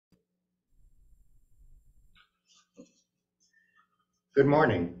Good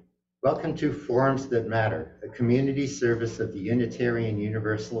morning. Welcome to Forums That Matter, a community service of the Unitarian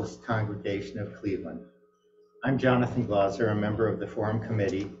Universalist Congregation of Cleveland. I'm Jonathan Glauser, a member of the Forum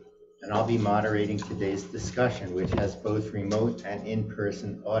Committee, and I'll be moderating today's discussion, which has both remote and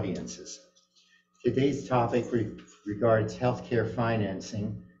in-person audiences. Today's topic regards healthcare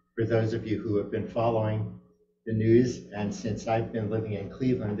financing for those of you who have been following the news, and since I've been living in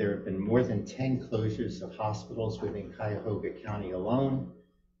Cleveland, there have been more than 10 closures of hospitals within Cuyahoga County alone,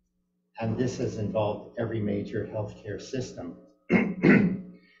 and this has involved every major healthcare system.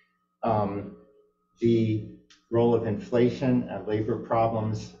 The role of inflation and labor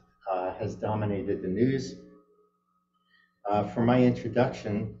problems has dominated the news. For my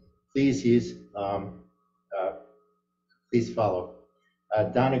introduction, please follow.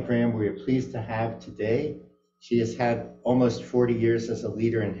 Donna Graham, we are pleased to have today. She has had almost 40 years as a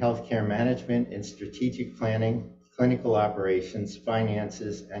leader in healthcare management and strategic planning, clinical operations,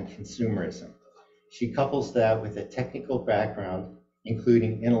 finances, and consumerism. She couples that with a technical background,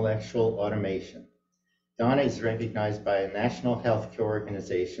 including intellectual automation. Donna is recognized by national healthcare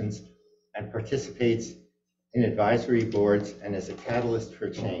organizations and participates in advisory boards and is a catalyst for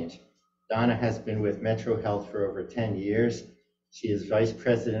change. Donna has been with MetroHealth for over 10 years. She is vice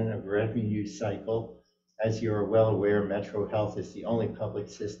president of revenue cycle. As you are well aware, MetroHealth is the only public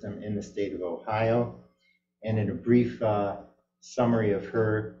system in the state of Ohio. And in a brief summary of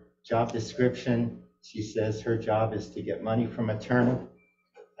her job description, she says her job is to get money from a turnip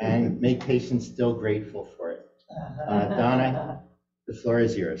and make patients still grateful for it. Donna, the floor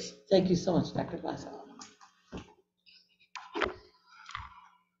is yours. Thank you so much, Dr. Glass.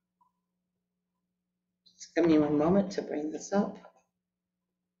 Just give me one moment to bring this up.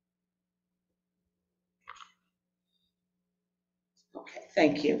 Okay,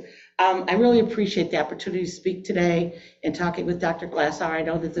 thank you. I really appreciate the opportunity to speak today and talking with Dr. Glassar. I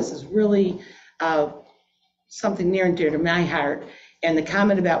know that this is really something near and dear to my heart. And the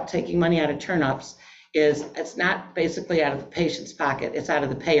comment about taking money out of turnips is it's not basically out of the patient's pocket, it's out of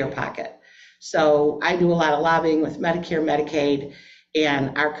the payer pocket. So I do a lot of lobbying with Medicare, Medicaid,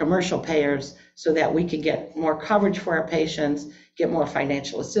 and our commercial payers so that we can get more coverage for our patients, get more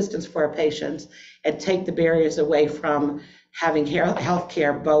financial assistance for our patients, and take the barriers away from having health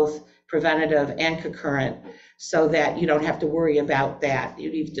care, both preventative and concurrent, so that you don't have to worry about that. You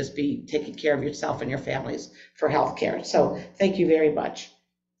need to just be taking care of yourself and your families for health care. So thank you very much.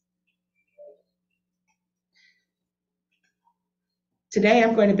 Today,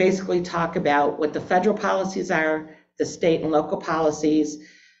 I'm going to basically talk about what the federal policies are, the state and local policies,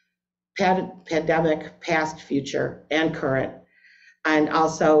 pandemic, past, future, and current, and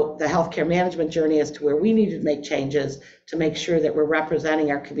also the healthcare management journey as to where we need to make changes to make sure that we're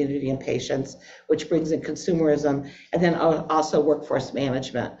representing our community and patients, which brings in consumerism, and then also workforce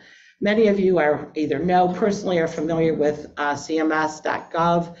management. Many of you are either know personally or familiar with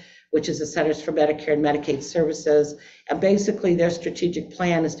CMS.gov, which is the Centers for Medicare and Medicaid Services. And basically their strategic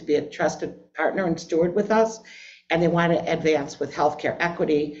plan is to be a trusted partner and steward with us. And they want to advance with healthcare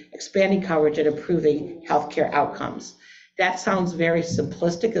equity, expanding coverage, and improving healthcare outcomes. That sounds very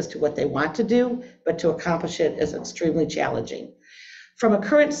simplistic as to what they want to do, but to accomplish it is extremely challenging. From a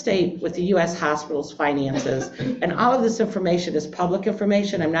current state with the U.S. hospitals' finances, and all of this information is public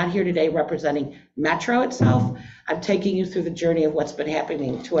information. I'm not here today representing Metro itself. I'm taking you through the journey of what's been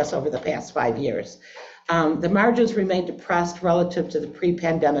happening to us over the past 5 years. The margins remain depressed relative to the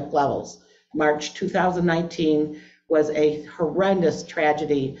pre-pandemic levels. March 2019 was a horrendous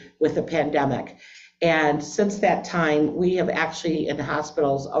tragedy with the pandemic. And since that time, we have actually in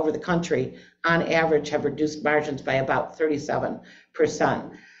hospitals over the country, on average, have reduced margins by about 37%.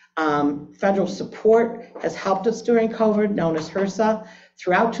 Federal support has helped us during COVID, known as HRSA,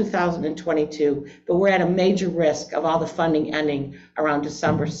 throughout 2022, but we're at a major risk of all the funding ending around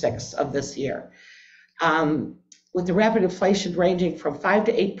December 6th of this year. With the rapid inflation ranging from 5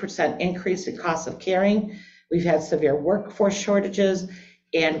 to 8% increase in cost of caring, we've had severe workforce shortages,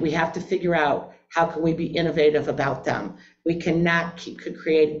 and we have to figure out how can we be innovative about them. We cannot keep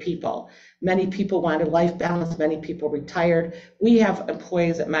creating people. Many people want a life balance, many people retired. We have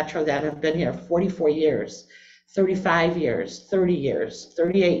employees at Metro that have been here 44 years, 35 years, 30 years,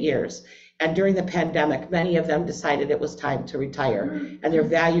 38 years. And during the pandemic, many of them decided it was time to retire, and they're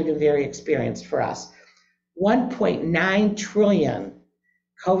valued and very experienced for us. 1.9 trillion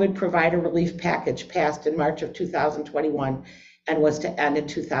COVID provider relief package passed in March of 2021 and was to end in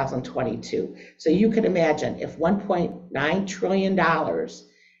 2022. So you can imagine if $1.9 trillion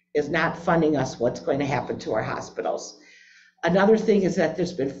is not funding us, what's going to happen to our hospitals. Another thing is that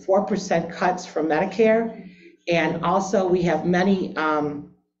there's been 4% cuts from Medicare, And also we have many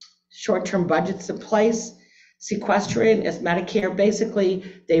short-term budgets in place. Sequestering is Medicare. Basically,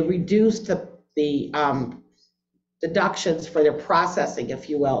 they reduced the deductions for their processing, if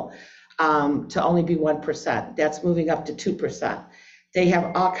you will, to only be 1%. That's moving up to 2%. They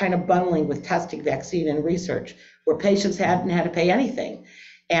have all kind of bundling with testing, vaccine, and research, where patients hadn't had to pay anything.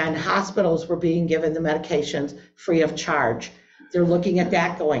 And hospitals were being given the medications free of charge. They're looking at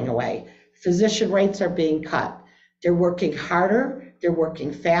that going away. Physician rates are being cut. They're working harder, they're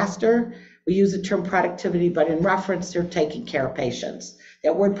working faster. We use the term productivity, but in reference, they're taking care of patients.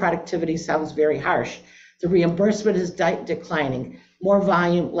 That word productivity sounds very harsh. The reimbursement is declining. More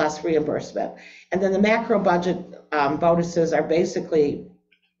volume, less reimbursement. And then the macro budget bonuses are basically,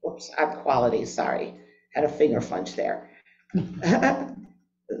 I'm quality, sorry. Had a finger punch there.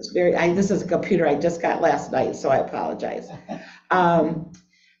 This is a computer I just got last night, so I apologize.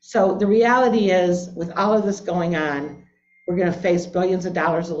 So the reality is, with all of this going on, we're going to face billions of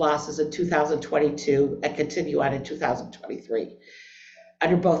dollars of losses in 2022 and continue on in 2023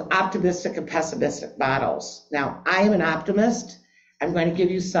 under both optimistic and pessimistic models. Now, I am an optimist. I'm going to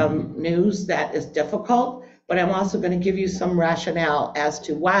give you some news that is difficult, but I'm also going to give you some rationale as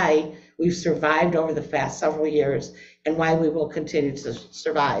to why we've survived over the past several years and why we will continue to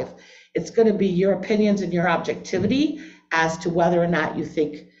survive. It's going to be your opinions and your objectivity as to whether or not you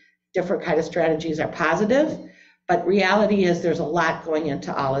think different kind of strategies are positive, but reality is there's a lot going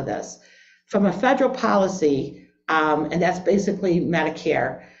into all of this. From a federal policy, and that's basically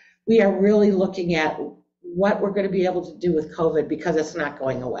Medicare, we are really looking at what we're going to be able to do with COVID because it's not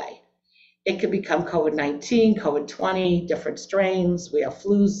going away. It could become COVID-19, COVID-20, different strains, we have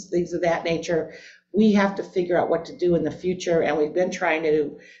flus, things of that nature. We have to figure out what to do in the future, and we've been trying to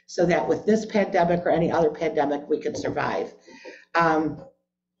do so that with this pandemic or any other pandemic, we can survive.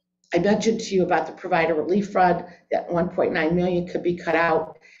 I mentioned to you about the provider relief fund, that 1.9 million could be cut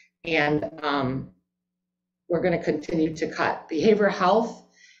out, and we're going to continue to cut. Behavioral health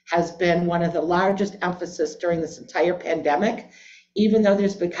has been one of the largest emphasis during this entire pandemic. Even though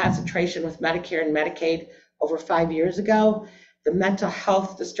there's been concentration with Medicare and Medicaid over 5 years ago, the mental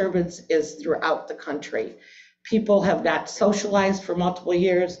health disturbance is throughout the country. People have not socialized for multiple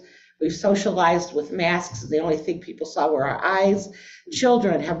years. We've socialized with masks. The only thing people saw were our eyes.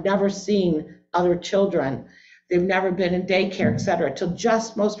 Children have never seen other children. They've never been in daycare, et cetera, until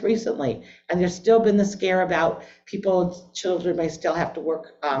just most recently. And there's still been the scare about children may still have to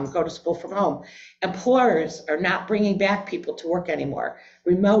work, go to school from home. Employers are not bringing back people to work anymore.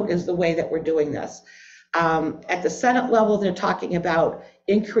 Remote is the way that we're doing this. At the Senate level, they're talking about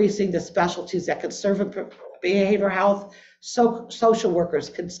increasing the specialties that can serve in behavioral health. So social workers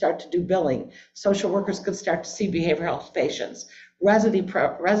can start to do billing. Social workers can start to see behavioral health patients.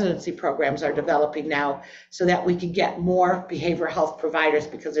 Residency programs are developing now so that we can get more behavioral health providers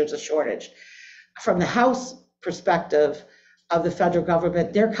because there's a shortage. From the House perspective of the federal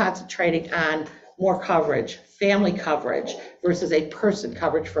government, they're concentrating on more coverage, family coverage versus a person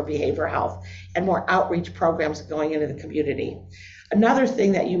coverage for behavioral health, and more outreach programs going into the community. Another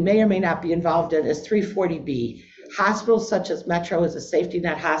thing that you may or may not be involved in is 340B. Hospitals such as Metro is a safety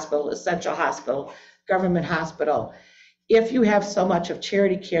net hospital, essential hospital, government hospital. If you have so much of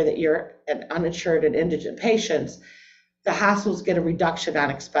charity care that you're an uninsured and indigent patients, the hospitals get a reduction on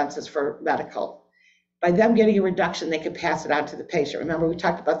expenses for medical. By them getting a reduction, they can pass it on to the patient. Remember, we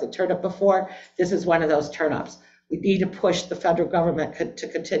talked about the turn-up before. This is one of those turn-ups. We need to push the federal government to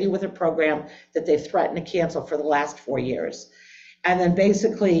continue with a program that they've threatened to cancel for the last 4 years. And then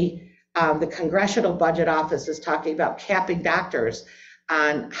basically, the Congressional Budget Office is talking about capping doctors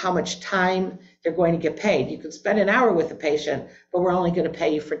on how much time they're going to get paid. You can spend an hour with a patient, but we're only going to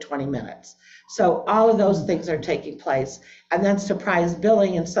pay you for 20 minutes. So all of those things are taking place. And then surprise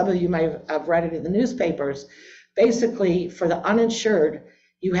billing, and some of you might have read it in the newspapers. Basically, for the uninsured,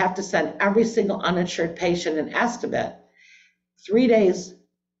 you have to send every single uninsured patient an estimate 3 days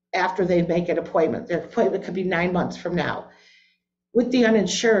after they make an appointment. Their appointment could be 9 months from now. With the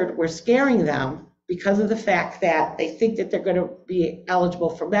uninsured, we're scaring them because of the fact that they think that they're going to be eligible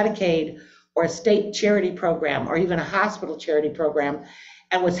for Medicaid or a state charity program or even a hospital charity program.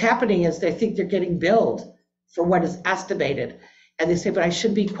 And what's happening is they think they're getting billed for what is estimated. And they say, but I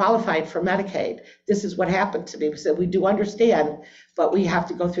should be qualified for Medicaid. This is what happened to me. We said, we do understand, but we have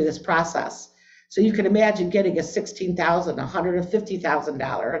to go through this process. So you can imagine getting a $16,000,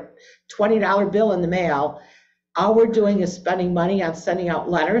 $150,000, $20 bill in the mail. All we're doing is spending money on sending out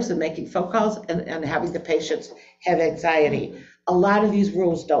letters and making phone calls and having the patients have anxiety. A lot of these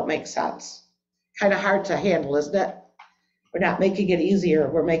rules don't make sense. Kind of hard to handle, isn't it? We're not making it easier,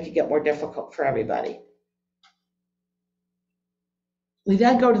 we're making it more difficult for everybody. We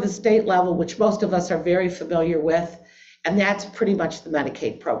then go to the state level, which most of us are very familiar with, and that's pretty much the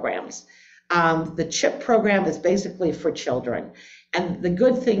Medicaid programs. The CHIP program is basically for children. And the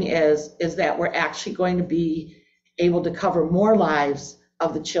good thing is that we're actually going to be able to cover more lives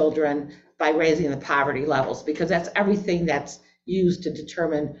of the children by raising the poverty levels, because that's everything that's used to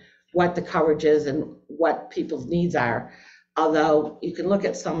determine what the coverage is and what people's needs are. Although you can look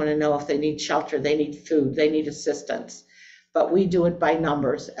at someone and know if they need shelter, they need food, they need assistance. But we do it by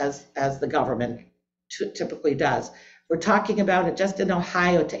numbers as the government typically does. We're talking about it just in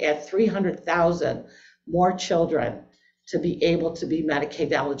Ohio to add 300,000 more children to be able to be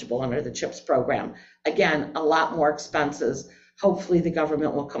Medicaid eligible under the CHIPS program. Again, a lot more expenses. Hopefully the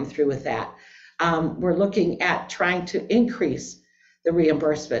government will come through with that. We're looking at trying to increase the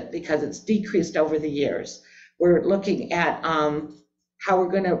reimbursement because it's decreased over the years. We're looking at how we're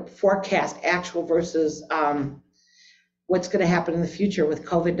going to forecast actual versus what's going to happen in the future with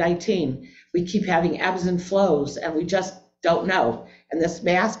COVID-19. We keep having ebbs and flows and we just don't know. And this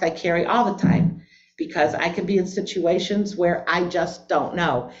mask I carry all the time because I can be in situations where I just don't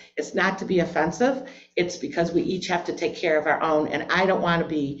know. It's not to be offensive. It's because we each have to take care of our own. And I don't want to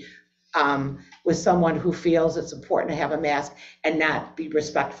be with someone who feels it's important to have a mask and not be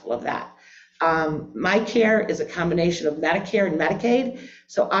respectful of that. My care is a combination of Medicare and Medicaid.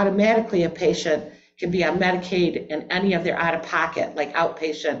 So automatically a patient can be on Medicaid and any of their out-of-pocket, like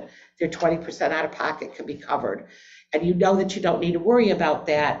outpatient, their 20% out-of-pocket can be covered. And you know that you don't need to worry about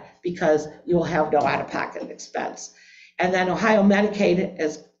that because you'll have no out-of-pocket expense. And then Ohio Medicaid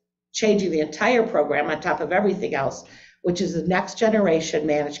is changing the entire program on top of everything else, which is the next generation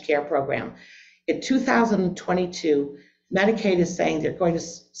managed care program. In 2022, Medicaid is saying they're going to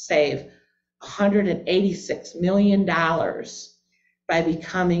save $186 million by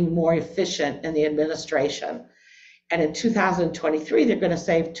becoming more efficient in the administration. And in 2023, they're going to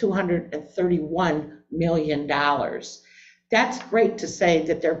save $231 million. That's great to say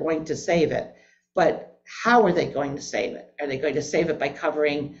that they're going to save it, but how are they going to save it? Are they going to save it by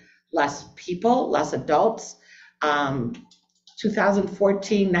covering less people, less adults?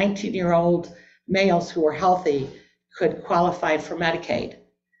 2014, 19-year-old males who were healthy could qualify for Medicaid.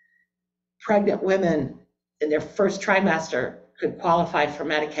 Pregnant women in their first trimester could qualify for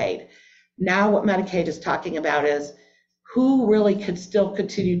Medicaid. Now what Medicaid is talking about is who really could still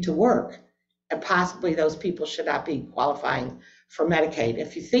continue to work, and possibly those people should not be qualifying for Medicaid.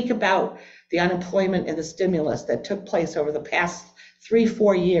 If you think about the unemployment and the stimulus that took place over the past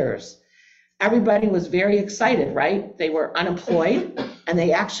 3-4 years, everybody was very excited, right? They were unemployed and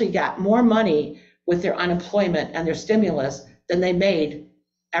they actually got more money with their unemployment and their stimulus than they made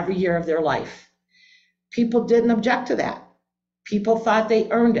every year of their life. People didn't object to that. People thought they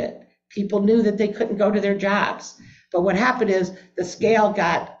earned it. People knew that they couldn't go to their jobs. But what happened is the scale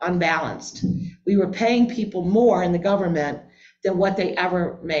got unbalanced. We were paying people more in the government than what they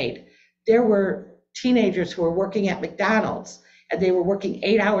ever made. There were teenagers who were working at McDonald's and they were working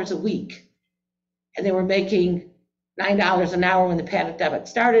 8 hours a week and they were making $9 an hour when the pandemic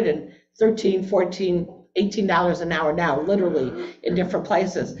started and $13, $14, $18 an hour now, literally in different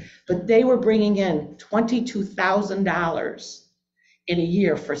places. But they were bringing in $22,000 in a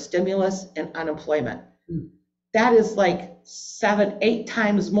year for stimulus and unemployment. That is like 7-8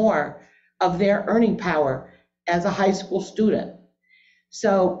 times more of their earning power as a high school student.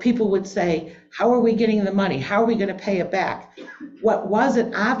 So people would say, how are we getting the money? How are we going to pay it back? What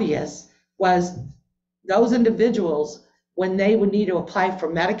wasn't obvious was those individuals, when they would need to apply for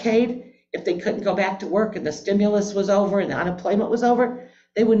Medicaid, if they couldn't go back to work and the stimulus was over and the unemployment was over,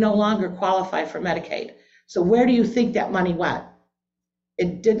 they would no longer qualify for Medicaid. So where do you think that money went?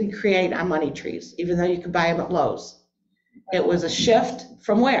 It didn't create on money trees, even though you could buy them at Lowe's. It was a shift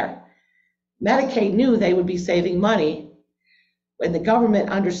from where? Medicaid knew they would be saving money when the government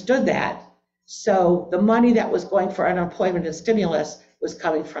understood that. So the money that was going for unemployment and stimulus was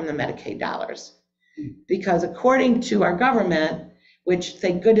coming from the Medicaid dollars. Because according to our government, which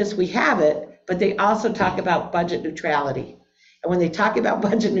thank goodness we have it, but they also talk about budget neutrality. And when they talk about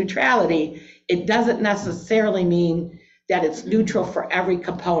budget neutrality, it doesn't necessarily mean that it's neutral for every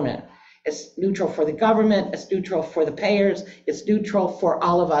component. It's neutral for the government, it's neutral for the payers, it's neutral for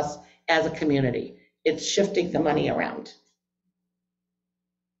all of us as a community. It's shifting the money around.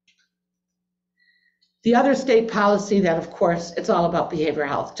 The other state policy that, of course, it's all about behavioral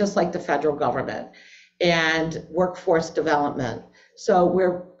health, just like the federal government, and workforce development. So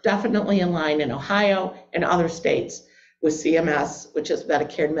we're definitely in line in Ohio and other states with CMS, which is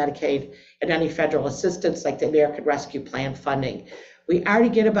Medicare and Medicaid, and any federal assistance like the American Rescue Plan funding. We already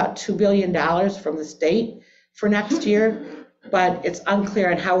get about $2 billion from the state for next year. but it's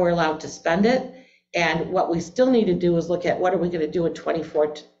unclear on how we're allowed to spend it. And what we still need to do is look at what are we going to do in 24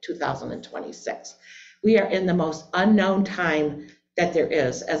 to 2026. We are in the most unknown time that there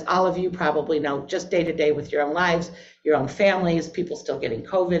is, as all of you probably know, just day to day with your own lives, your own families, people still getting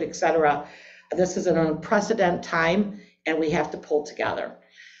COVID, et cetera. This is an unprecedented time, and we have to pull together.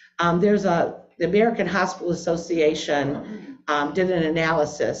 The American Hospital Association did an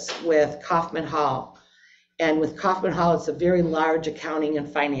analysis with Kaufman Hall. And with Kaufman Hall, it's a very large accounting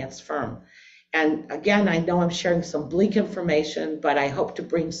and finance firm. And again, I know I'm sharing some bleak information, but I hope to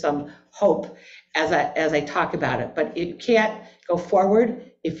bring some hope as I talk about it. But you can't go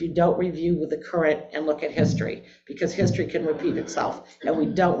forward if you don't review with the current and look at history, because history can repeat itself. And we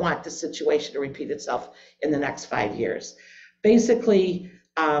don't want the situation to repeat itself in the next 5 years. Basically,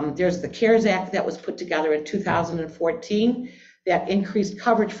 there's the CARES Act that was put together in 2014 that increased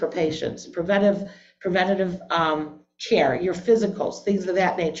coverage for patients, preventative care, your physicals, things of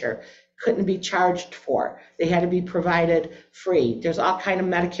that nature couldn't be charged for. They had to be provided free. There's all kind of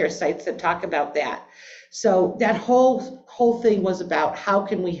Medicare sites that talk about that. So that whole thing was about how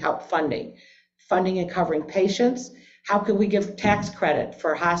can we help funding and covering patients. How can we give tax credit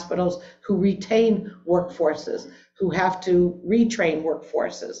for hospitals who retain workforces, who have to retrain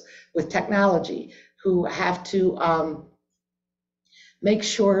workforces with technology, who have to make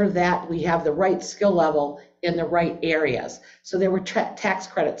sure that we have the right skill level in the right areas. So there were tax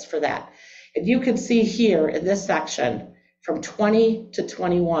credits for that. And you can see here in this section from 20 to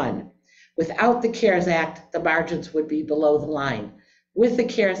 21, without the CARES Act, the margins would be below the line. With the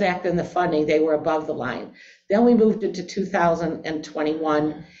CARES Act and the funding, they were above the line. Then we moved into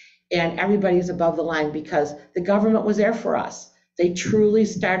 2021, and everybody's above the line because the government was there for us. They truly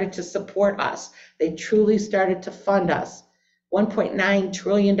started to support us. They truly started to fund us. $1.9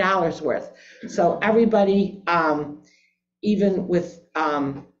 trillion worth. So everybody, even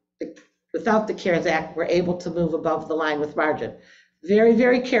without the CARES Act, were able to move above the line with margin. Very,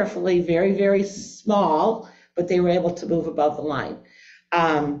 very carefully, very, very small, but they were able to move above the line.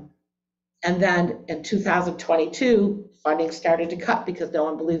 And then in 2022, funding started to cut because no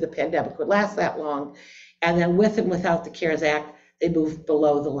one believed the pandemic would last that long. And then with and without the CARES Act, they moved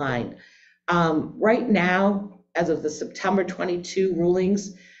below the line. Right now, as of the September 22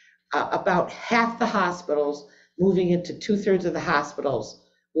 rulings, about half the hospitals, moving into 2/3 of the hospitals,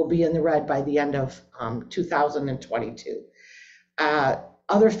 will be in the red by the end of 2022.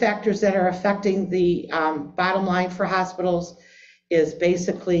 Other factors that are affecting the bottom line for hospitals is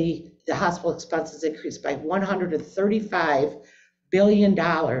basically the hospital expenses increased by $135 billion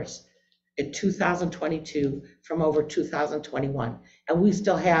in 2022 from over 2021. And we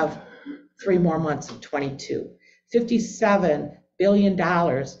still have 3 more months of 22. $57 billion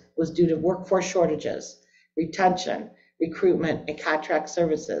was due to workforce shortages, retention, recruitment, and contract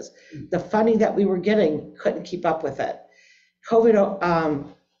services. The funding that we were getting couldn't keep up with it. COVID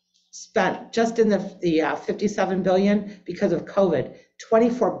spent just in the $57 billion because of COVID.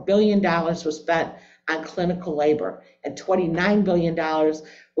 $24 billion was spent on clinical labor, and $29 billion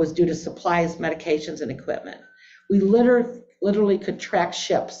was due to supplies, medications, and equipment. We literally could track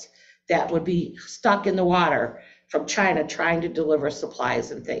ships that would be stuck in the water from China trying to deliver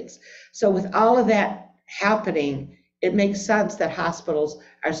supplies and things. So with all of that happening, it makes sense that hospitals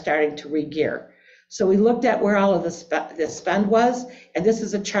are starting to re-gear. So we looked at where all of the spend was, and this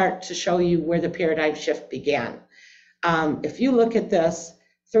is a chart to show you where the paradigm shift began. If you look at this,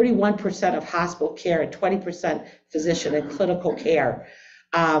 31% of hospital care and 20% physician and clinical care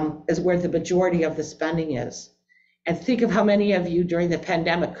is where the majority of the spending is. And think of how many of you during the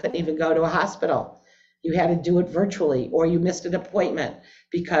pandemic couldn't even go to a hospital. You had to do it virtually, or you missed an appointment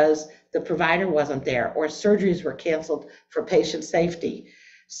because the provider wasn't there, or surgeries were canceled for patient safety.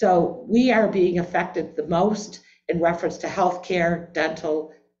 So we are being affected the most in reference to healthcare,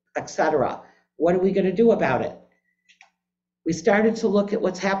 dental, etc. What are we going to do about it? We started to look at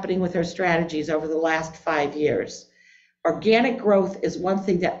what's happening with our strategies over the last 5 years. Organic growth is one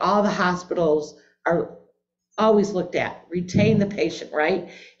thing that all the hospitals are always looked at. Retain the patient, right?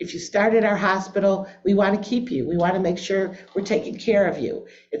 If you start at our hospital, we want to keep you. We want to make sure we're taking care of you.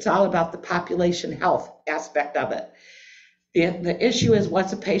 It's all about the population health aspect of it. The issue is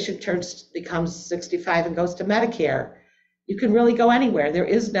once a patient becomes 65 and goes to Medicare, you can really go anywhere. There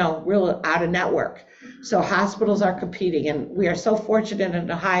is no real out of network. So hospitals are competing, and we are so fortunate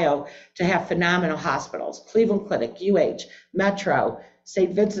in Ohio to have phenomenal hospitals. Cleveland Clinic, UH, Metro,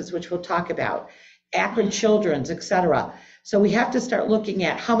 St. Vincent's, which we'll talk about, Akron Children's, etc. So we have to start looking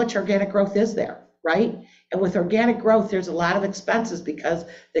at how much organic growth is there, right? And with organic growth, there's a lot of expenses because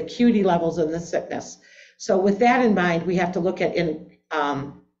the acuity levels in the sickness. So with that in mind, we have to look at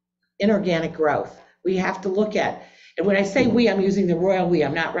inorganic growth. We have to look at, and when I say we, I'm using the royal we,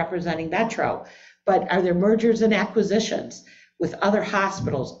 I'm not representing Metro, but are there mergers and acquisitions with other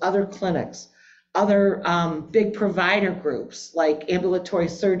hospitals, other clinics, other big provider groups like ambulatory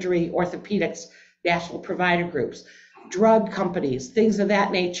surgery, orthopedics, national provider groups, drug companies, things of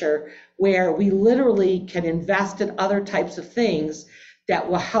that nature, where we literally can invest in other types of things that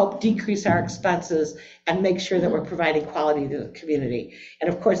will help decrease our expenses and make sure that we're providing quality to the community. And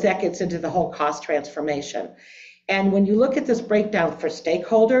of course, that gets into the whole cost transformation. And when you look at this breakdown for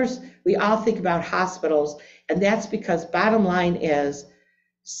stakeholders, we all think about hospitals, and that's because bottom line is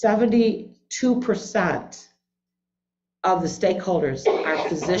 72% of the stakeholders are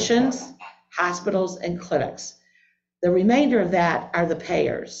physicians, hospitals, and clinics. The remainder of that are the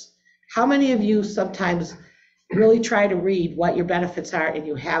payers. How many of you sometimes really try to read what your benefits are and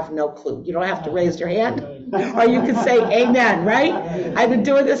you have no clue? You don't have to raise your hand, or you can say amen, right? I've been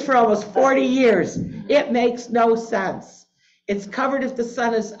doing this for almost 40 years. It makes no sense. It's covered if the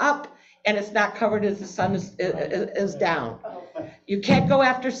sun is up, and it's not covered if the sun is down. You can't go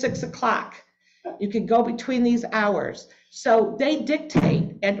after 6 o'clock. You can go between these hours. So they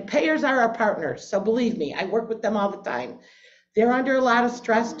dictate, and payers are our partners. So believe me, I work with them all the time. They're under a lot of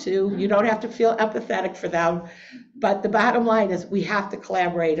stress too. You don't have to feel empathetic for them. But the bottom line is we have to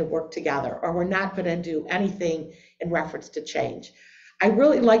collaborate and work together, or we're not going to do anything in reference to change. I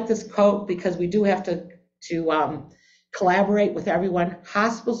really like this quote because we do have to collaborate with everyone.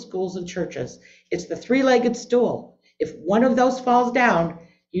 Hospitals, schools, and churches. It's the three-legged stool. If one of those falls down,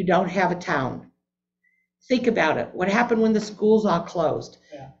 you don't have a town. Think about it. What happened when the schools all closed?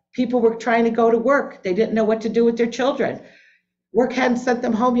 Yeah. People were trying to go to work. They didn't know what to do with their children. Work hadn't sent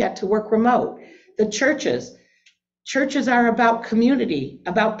them home yet to work remote. The churches are about community,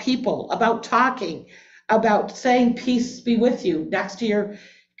 about people, about talking, about saying peace be with you next to your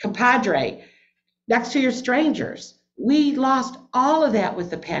compadre, next to your strangers. We lost all of that with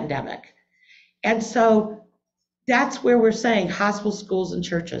the pandemic. And so that's where we're saying hospitals, schools, and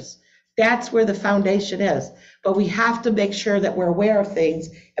churches. That's where the foundation is. But we have to make sure that we're aware of things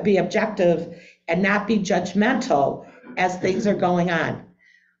and be objective and not be judgmental as things are going on.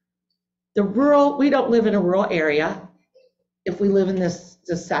 We don't live in a rural area if we live in this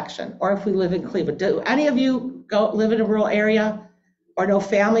section, or if we live in Cleveland. Do any of you live in a rural area or no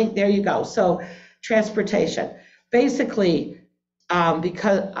family? There you go. So transportation. Basically,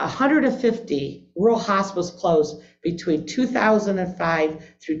 because 150 rural hospitals closed between 2005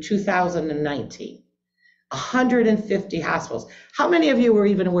 through 2019. 150 hospitals. How many of you were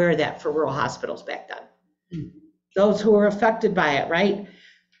even aware of that for rural hospitals back then? Those who were affected by it, right?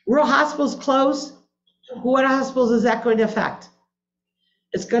 Rural hospitals closed. What hospitals is that going to affect?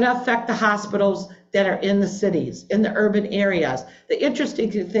 It's going to affect the hospitals that are in the cities, in the urban areas. The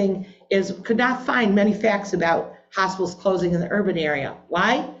interesting thing is, could not find many facts about hospitals closing in the urban area.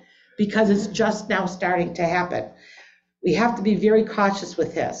 Why? Because it's just now starting to happen. We have to be very cautious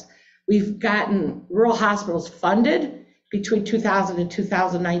with this. We've gotten rural hospitals funded between 2000 and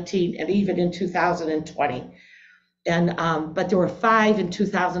 2019, and even in 2020. And but there were 5 in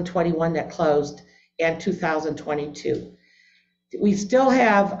 2021 that closed, and 2022. We still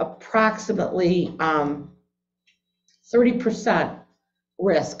have approximately 30%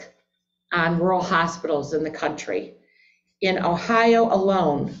 risk on rural hospitals in the country. In Ohio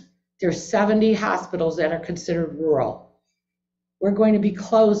alone, there's 70 hospitals that are considered rural. We're going to be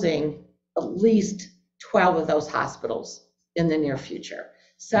closing at least 12 of those hospitals in the near future.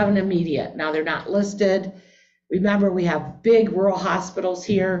 7 immediate. Now they're not listed. Remember, we have big rural hospitals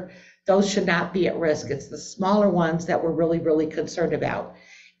here. Those should not be at risk. It's the smaller ones that we're really, really concerned about.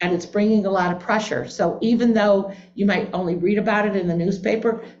 And it's bringing a lot of pressure. So even though you might only read about it in the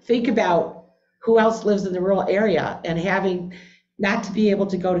newspaper, think about who else lives in the rural area and having not to be able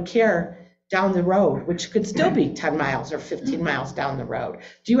to go to care down the road, which could still be 10 miles or 15 miles down the road.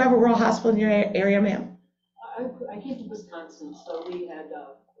 Do you have a rural hospital in your area, ma'am? I came to Wisconsin, so we had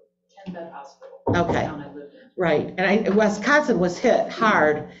a 10-bed hospital. Okay, Town I lived in. Right. And Wisconsin was hit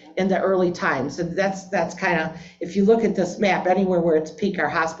hard in the early times. And that's kind of, if you look at this map, anywhere where it's peak are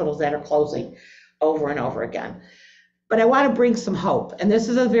hospitals that are closing over and over again. But I want to bring some hope. And this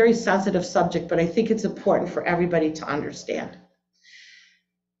is a very sensitive subject, but I think it's important for everybody to understand.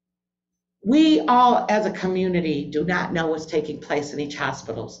 We all, as a community, do not know what's taking place in each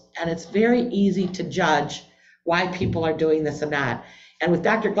hospitals. And it's very easy to judge why people are doing this or not. And with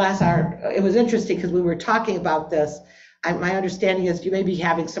Dr. Glassar, it was interesting because we were talking about this. My understanding is you may be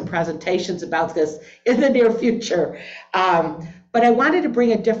having some presentations about this in the near future. But I wanted to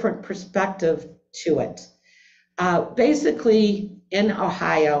bring a different perspective to it. Basically in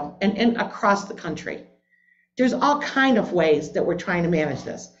Ohio and across the country, there's all kind of ways that we're trying to manage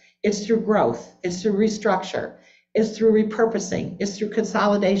this. It's through growth, it's through restructure, it's through repurposing, it's through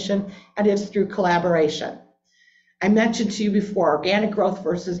consolidation, and it's through collaboration. I mentioned to you before, organic growth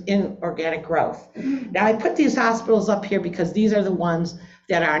versus inorganic growth. Now I put these hospitals up here because these are the ones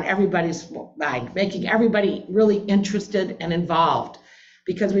that are on everybody's mind, making everybody really interested and involved,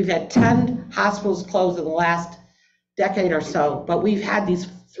 because we've had 10 hospitals close in the last decade or so, but we've had these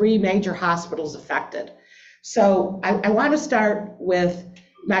 3 major hospitals affected. So I want to start with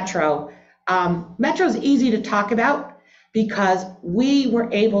Metro. Metro is easy to talk about because we were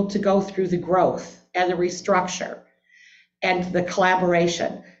able to go through the growth and the restructure and the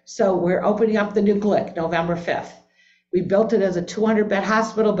collaboration. So we're opening up the new GLIC November 5th. We built it as a 200-bed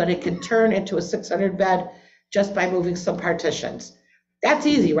hospital, but it can turn into a 600-bed just by moving some partitions. That's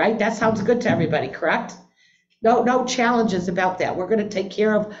easy, right? That sounds good to everybody, correct? No challenges about that. We're going to take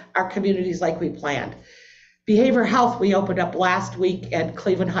care of our communities like we planned. Behavioral health, we opened up last week at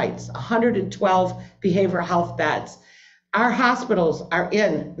Cleveland Heights, 112 behavioral health beds. Our hospitals are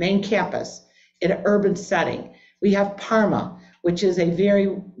in main campus in an urban setting. We have Parma, which is a very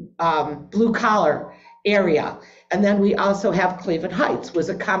blue collar area. And then we also have Cleveland Heights, was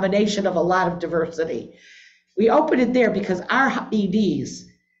a combination of a lot of diversity. We opened it there because our EDs,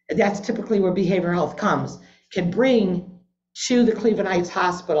 and that's typically where behavioral health comes, can bring to the Cleveland Heights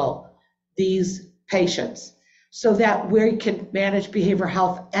Hospital these patients so that we can manage behavioral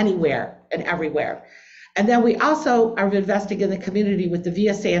health anywhere and everywhere. And then we also are investing in the community with the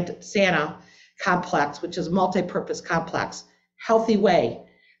Via Santa complex, which is a multi-purpose complex. Healthy way,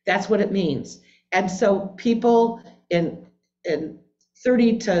 that's what it means. And so people in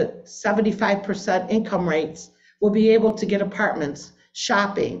 30 to 75% income rates will be able to get apartments,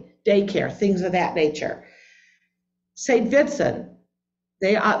 shopping, daycare, things of that nature. St. Vincent,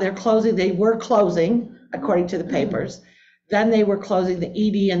 they were closing, according to the papers. Then they were closing the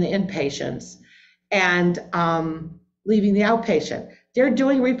ED and the inpatients and leaving the outpatient. They're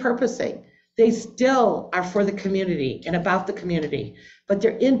doing repurposing. They still are for the community and about the community, but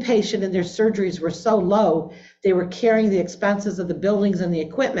their inpatient and their surgeries were so low, they were carrying the expenses of the buildings and the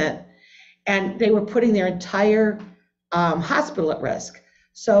equipment, and they were putting their entire hospital at risk.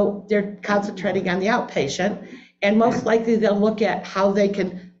 So they're concentrating on the outpatient, and most likely they'll look at how they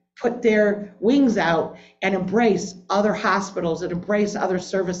can put their wings out and embrace other hospitals and embrace other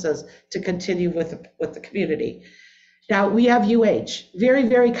services to continue with the community. Now we have UH, very,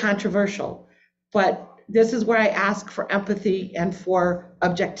 very controversial, but this is where I ask for empathy and for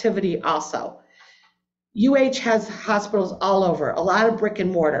objectivity also. UH has hospitals all over, a lot of brick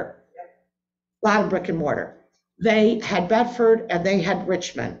and mortar. They had Bedford and they had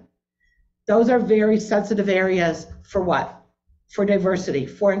Richmond. Those are very sensitive areas for what? For diversity,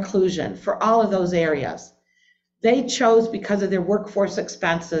 for inclusion, for all of those areas. They chose, because of their workforce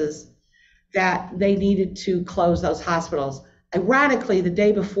expenses, that they needed to close those hospitals. Ironically, the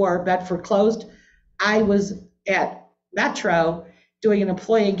day before Bedford closed, I was at Metro doing an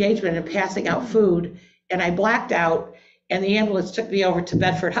employee engagement and passing out food, and I blacked out, and the ambulance took me over to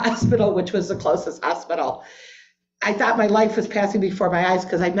Bedford Hospital, which was the closest hospital. I thought my life was passing before my eyes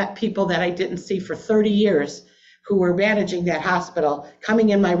because I met people that I didn't see for 30 years who were managing that hospital, coming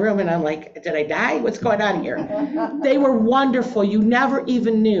in my room, and I'm like, did I die? What's going on here? They were wonderful. You never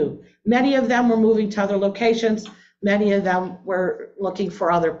even knew. Many of them were moving to other locations. Many of them were looking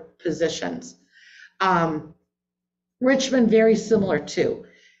for other positions. Richmond, very similar too.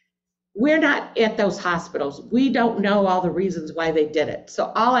 We're not at those hospitals. We don't know all the reasons why they did it.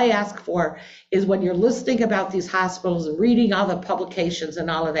 So all I ask for is, when you're listening about these hospitals and reading all the publications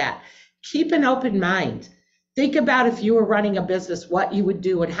and all of that, keep an open mind. Think about, if you were running a business, what you would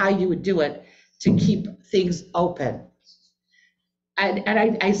do and how you would do it to keep things open.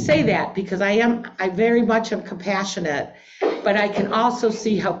 And I say that because I very much am compassionate, but I can also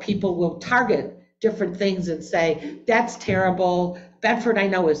see how people will target different things and say, that's terrible. Bedford, I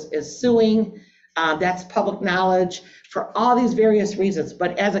know, is suing. That's public knowledge for all these various reasons.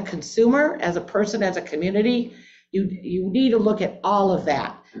 But as a consumer, as a person, as a community, you need to look at all of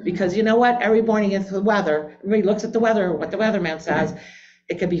that, because you know what? Every morning it's the weather. Everybody looks at the weather, what the weatherman says.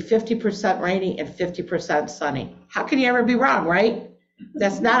 It could be 50% rainy and 50% sunny. How can you ever be wrong, right?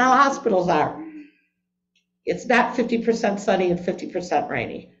 That's not how hospitals are. It's not 50% sunny and 50%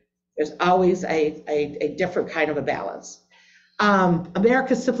 rainy. There's always a different kind of a balance.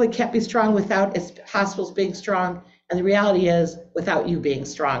 America simply can't be strong without its hospitals being strong, and the reality is without you being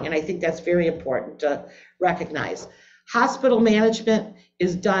strong. And I think that's very important to recognize. Hospital management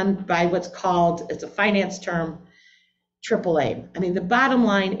is done by what's called, it's a finance term, triple aim. I mean, the bottom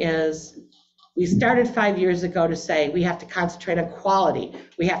line is we started 5 years ago to say we have to concentrate on quality.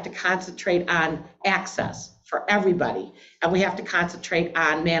 We have to concentrate on access for everybody. And we have to concentrate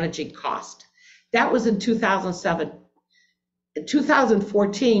on managing cost. That was in 2007. In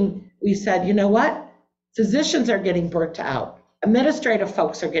 2014, we said, you know what? Physicians are getting burnt out. Administrative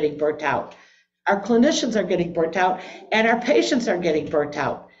folks are getting burnt out. Our clinicians are getting burnt out, and our patients are getting burnt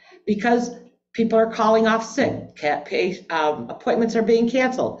out because people are calling off sick, appointments are being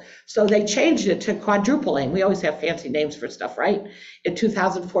canceled. So they changed it to quadruple aim. We always have fancy names for stuff, right? In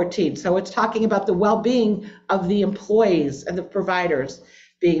 2014. So it's talking about the well-being of the employees and the providers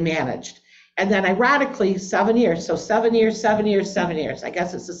being managed. And then ironically, 7 years, so 7 years, 7 years, 7 years, I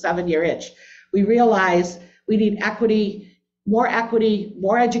guess it's a 7-year itch. We realize we need equity, more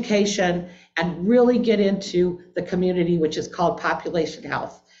education, and really get into the community, which is called population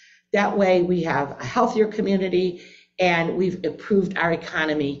health. That way we have a healthier community and we've improved our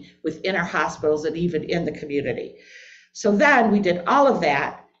economy within our hospitals and even in the community. So then we did all of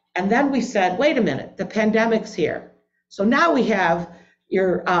that. And then we said, wait a minute, the pandemic's here. So now we have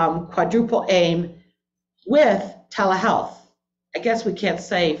your quadruple aim with telehealth. I guess we can't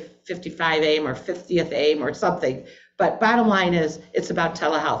say 55 aim or 50th aim or something, but bottom line is it's about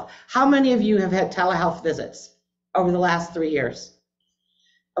telehealth. How many of you have had telehealth visits over the last 3 years?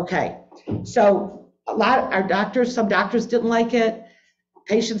 Okay, so some doctors didn't like it,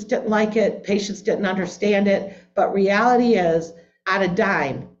 patients didn't like it, patients didn't understand it, but reality is, on a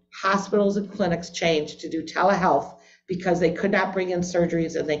dime, hospitals and clinics changed to do telehealth because they could not bring in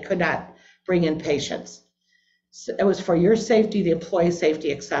surgeries and they could not bring in patients. So it was for your safety, the employee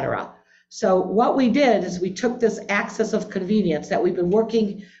safety, et cetera. So what we did is we took this axis of convenience that we've been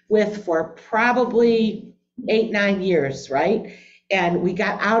working with for probably 8-9 years, right? And we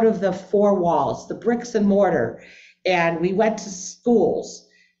got out of the four walls, the bricks and mortar, and we went to schools,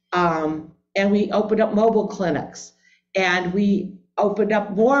 and we opened up mobile clinics, and we opened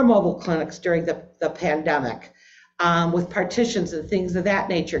up more mobile clinics during the pandemic, with partitions and things of that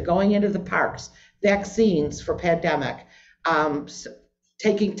nature, going into the parks, vaccines for pandemic,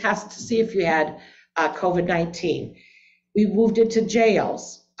 taking tests to see if you had COVID-19. We moved into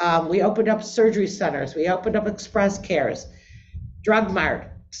jails. We opened up surgery centers. We opened up express cares. Drug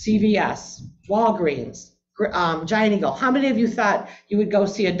Mart, CVS, Walgreens, Giant Eagle. How many of you thought you would go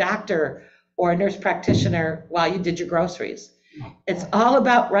see a doctor or a nurse practitioner while you did your groceries? It's all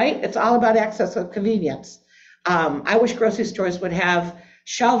about, right? It's all about access and convenience. I wish grocery stores would have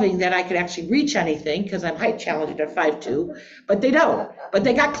shelving that I could actually reach anything because I'm height challenged at 5'2", but they don't. But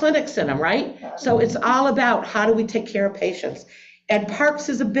they got clinics in them, right? So it's all about how do we take care of patients? And parks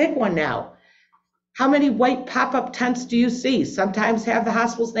is a big one now. How many white pop-up tents do you see? Sometimes have the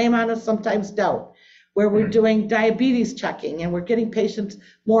hospital's name on it, sometimes don't. Where we're doing diabetes checking and we're getting patients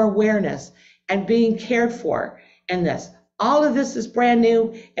more awareness and being cared for in this. All of this is brand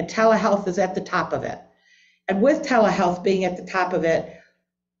new and telehealth is at the top of it. And with telehealth being at the top of it,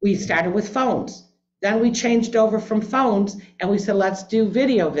 we started with phones. Then we changed over from phones and we said, let's do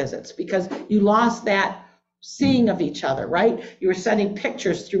video visits because you lost that seeing of each other, right? You were sending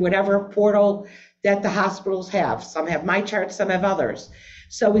pictures through whatever portal that the hospitals have. Some have MyChart, some have others.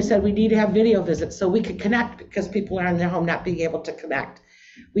 So we said we need to have video visits so we could connect because people are in their home not being able to connect.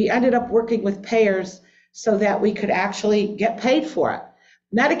 We ended up working with payers so that we could actually get paid for it.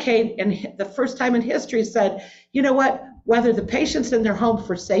 Medicaid, and the first time in history, said, you know what, whether the patient's in their home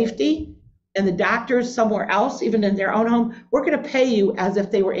for safety and the doctors somewhere else, even in their own home, we're going to pay you as if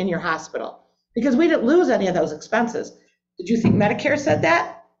they were in your hospital because we didn't lose any of those expenses. Did you think Medicare said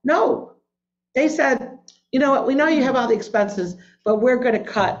that? No. They said, you know what, we know you have all the expenses, but we're going to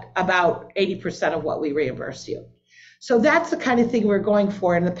cut about 80% of what we reimburse you. So that's the kind of thing we're going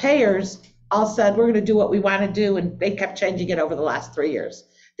for. And the payers all said, we're going to do what we want to do. And they kept changing it over the last 3 years.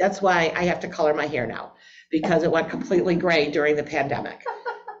 That's why I have to color my hair now because it went completely gray during the pandemic.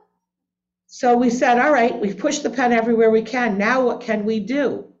 So we said, all right, we've pushed the pen everywhere we can. Now what can we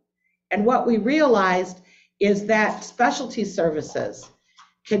do? And what we realized is that specialty services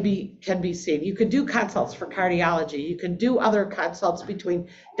can be seen. You could do consults for cardiology. You can do other consults between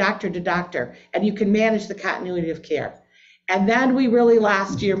doctor to doctor, and you can manage the continuity of care. And then we really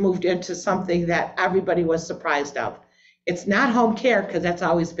last year moved into something that everybody was surprised of. It's not home care because that's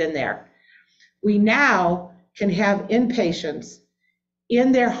always been there. We now can have inpatients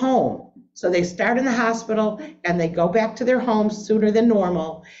in their home. So they start in the hospital and they go back to their homes sooner than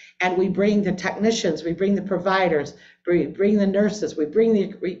normal. And we bring the technicians, we bring the providers, we bring the nurses, we bring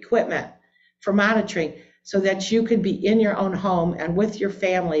the equipment for monitoring so that you could be in your own home and with your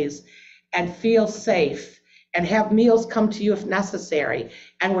families and feel safe and have meals come to you if necessary.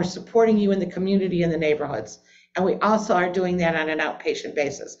 And we're supporting you in the community and the neighborhoods. And we also are doing that on an outpatient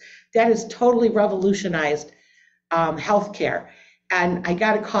basis. That has totally revolutionized healthcare. And I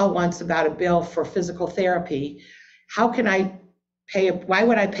got a call once about a bill for physical therapy. How can I why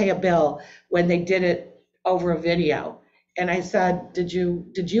would I pay a bill when they did it over a video? And I said, did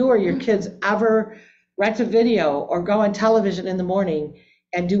you or your kids ever rent a video or go on television in the morning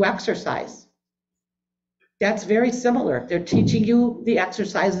and do exercise? That's very similar. They're teaching you the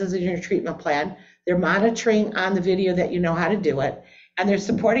exercises in your treatment plan. They're monitoring on the video that you know how to do it, and they're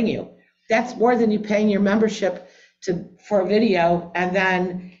supporting you. That's more than you paying your membership for a video and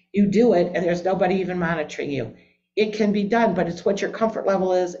then you do it and there's nobody even monitoring you. It can be done, but it's what your comfort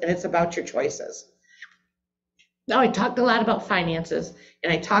level is, and it's about your choices. Now, I talked a lot about finances,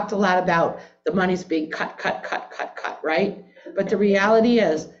 and I talked a lot about the money's being cut, right? But the reality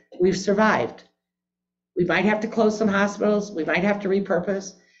is we've survived. We might have to close some hospitals. We might have to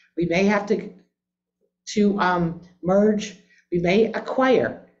repurpose. We may have to merge. We may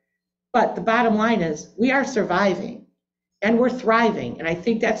acquire. But the bottom line is we are surviving and we're thriving. And I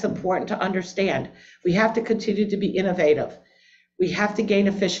think that's important to understand. We have to continue to be innovative. We have to gain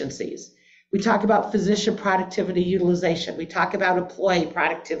efficiencies. We talk about physician productivity utilization. We talk about employee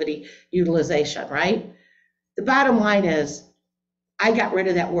productivity utilization, right? The bottom line is I got rid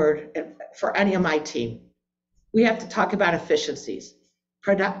of that word for any of my team. We have to talk about efficiencies.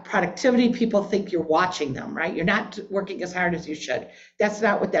 Productivity, people think you're watching them, right? You're not working as hard as you should. That's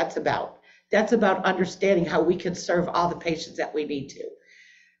not what that's about. That's about understanding how we can serve all the patients that we need to.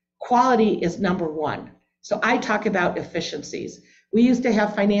 Quality is number one. So I talk about efficiencies. We used to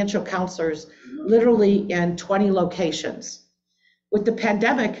have financial counselors literally in 20 locations. With the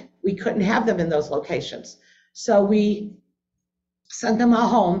pandemic, we couldn't have them in those locations. So we sent them all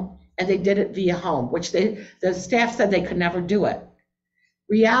home, and they did it via home, which the staff said they could never do it.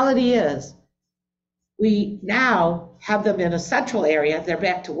 Reality is we now have them in a central area, they're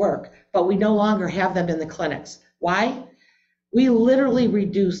back to work, but we no longer have them in the clinics. Why? We literally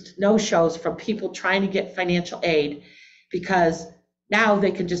reduced no-shows from people trying to get financial aid because now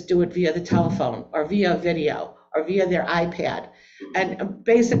they can just do it via the telephone or via video or via their iPad. And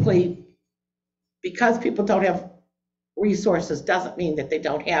basically, because people don't have resources doesn't mean that they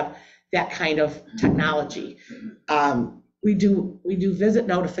don't have that kind of technology. We do visit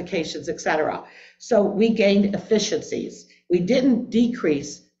notifications, et cetera. So we gained efficiencies. We didn't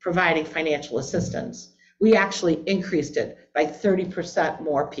decrease providing financial assistance. We actually increased it by 30%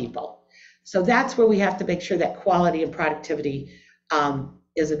 more people. So that's where we have to make sure that quality and productivity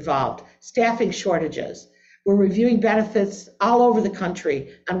is involved. Staffing shortages. We're reviewing benefits all over the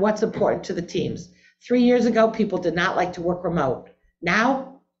country on what's important to the teams. 3 years ago, people did not like to work remote.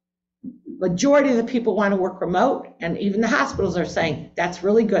 Now, majority of the people want to work remote, and even the hospitals are saying, that's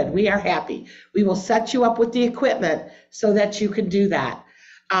really good. We are happy. We will set you up with the equipment so that you can do that.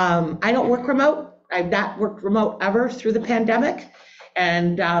 I don't work remote. I've not worked remote ever through the pandemic.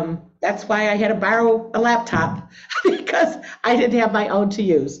 And that's why I had to borrow a laptop because I didn't have my own to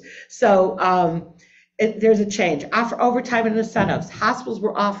use. So there's a change. Offer overtime and incentives. Hospitals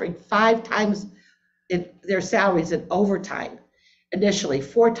were offering 5 times their salaries in overtime. Initially,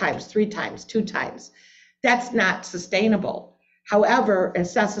 4 times, 3 times, 2 times. That's not sustainable. However,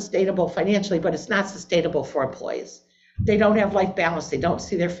 it's not sustainable financially, but it's not sustainable for employees. They don't have life balance. They don't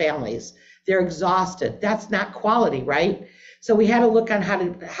see their families. They're exhausted. That's not quality, right? So we had to look on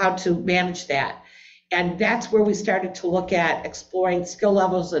how to manage that. And that's where we started to look at exploring skill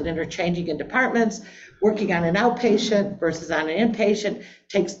levels and interchanging in departments, working on an outpatient versus on an inpatient,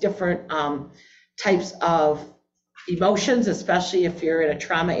 takes different types of emotions, especially if you're in a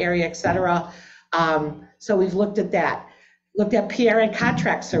trauma area, et cetera. So we've looked at that. Looked at PRN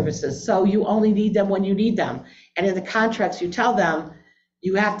contract services. So you only need them when you need them. And in the contracts, you tell them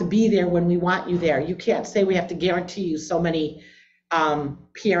you have to be there when we want you there. You can't say we have to guarantee you so many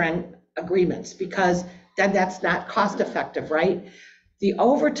PRN agreements because then that's not cost effective, right? The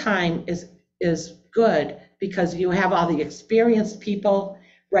overtime is good because you have all the experienced people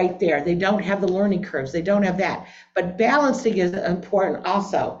right there. They don't have the learning curves. They don't have that. But balancing is important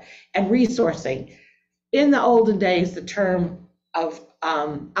also, and resourcing. In the olden days, the term of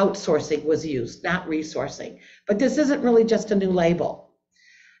outsourcing was used, not resourcing. But this isn't really just a new label.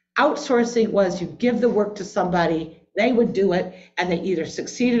 Outsourcing was you give the work to somebody, they would do it, and they either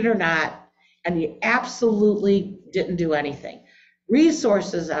succeeded or not, and you absolutely didn't do anything.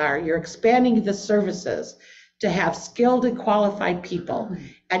 Resources are you're expanding the services to have skilled and qualified people.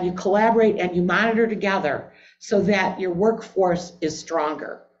 and you collaborate and you monitor together so that your workforce is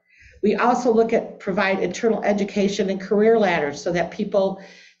stronger. We also look at provide internal education and career ladders so that people,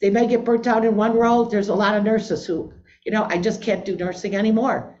 they may get burnt out in one role. There's a lot of nurses who, I just can't do nursing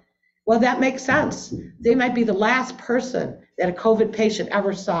anymore. Well, that makes sense. They might be the last person that a COVID patient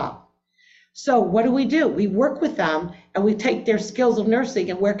ever saw. So what do? We work with them and we take their skills of nursing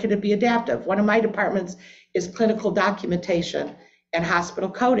and where can it be adaptive? One of my departments is clinical documentation and hospital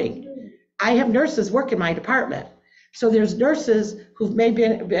coding. I have nurses work in my department. So there's nurses who've maybe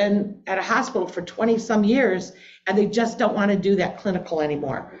been at a hospital for 20 some years and they just don't want to do that clinical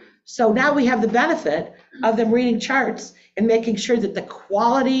anymore. So now we have the benefit of them reading charts and making sure that the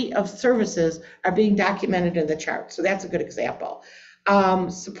quality of services are being documented in the chart. So that's a good example.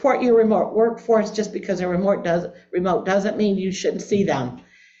 Support your remote workforce. Just because they're remote doesn't mean you shouldn't see them.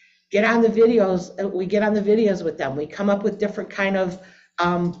 Get on the videos. We get on the videos with them. We come up with different kind of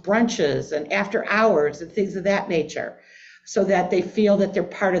brunches and after hours and things of that nature so that they feel that they're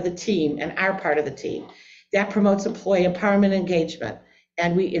part of the team and are part of the team. That promotes employee empowerment and engagement.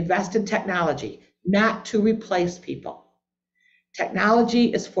 And we invest in technology, not to replace people.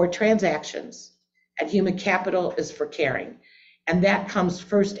 Technology is for transactions and human capital is for caring. And that comes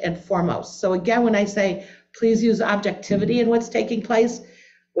first and foremost. So again, when I say, please use objectivity in what's taking place,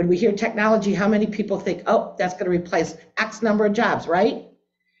 when we hear technology, how many people think, oh, that's going to replace X number of jobs, right?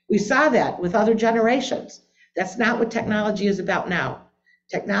 We saw that with other generations. That's not what technology is about now.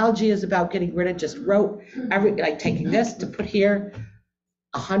 Technology is about getting rid of just like taking this to put here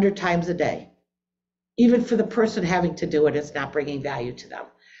 100 times a day. Even for the person having to do it, it's not bringing value to them.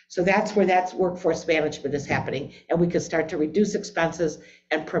 So that's where workforce management is happening, and we can start to reduce expenses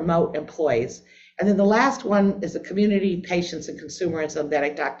and promote employees. And then the last one is the community, patients, and consumerism that I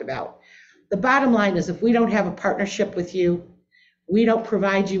talked about. The bottom line is if we don't have a partnership with you, we don't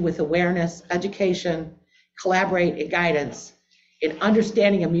provide you with awareness, education, collaborate, and guidance in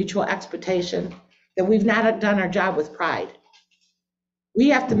understanding a mutual expectation, then we've not done our job with pride. We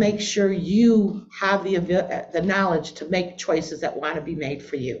have to make sure you have the knowledge to make choices that want to be made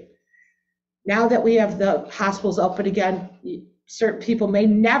for you. Now that we have the hospitals open again, certain people may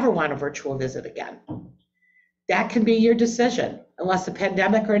never want a virtual visit again. That can be your decision unless a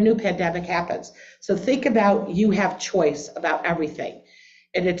pandemic or a new pandemic happens. So think about, you have choice about everything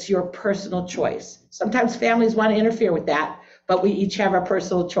and it's your personal choice. Sometimes families want to interfere with that, but we each have our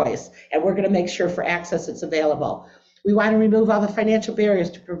personal choice and we're going to make sure for access it's available. We want to remove all the financial barriers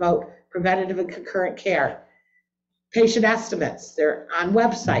to promote preventative and concurrent care. Patient estimates, they're on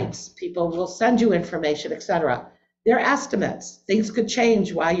websites. People will send you information, etc. They're estimates. Things could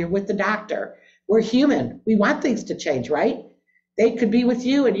change while you're with the doctor. We're human. We want things to change, right? They could be with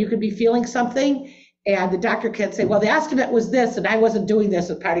you and you could be feeling something and the doctor can say, well, the estimate was this and I wasn't doing this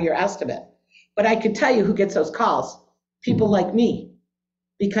as part of your estimate. But I can tell you who gets those calls. People like me.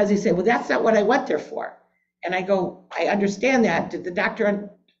 Because they say, well, that's not what I went there for. And I go, I understand that. Did the doctor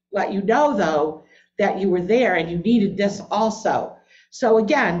let you know, though, that you were there and you needed this also? So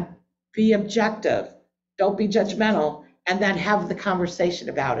again, be objective. Don't be judgmental, and then have the conversation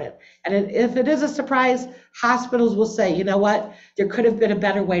about it. And if it is a surprise, hospitals will say, you know what, there could have been a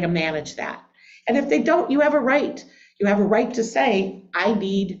better way to manage that. And if they don't, you have a right. You have a right to say, I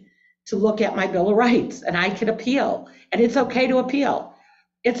need to look at my Bill of Rights, and I can appeal. And it's okay to appeal.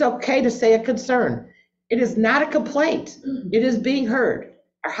 It's okay to say a concern. It is not a complaint. It is being heard.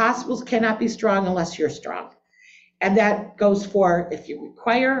 Our hospitals cannot be strong unless you're strong. And that goes for, if you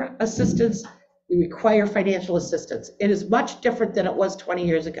require assistance, we require financial assistance. It is much different than it was 20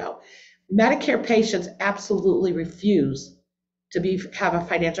 years ago. Medicare patients absolutely refuse to have a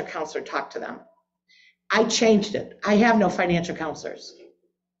financial counselor talk to them. I changed it. I have no financial counselors.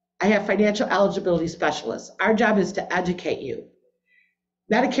 I have financial eligibility specialists. Our job is to educate you.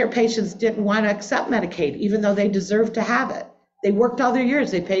 Medicare patients didn't want to accept Medicaid, even though they deserved to have it. They worked all their years,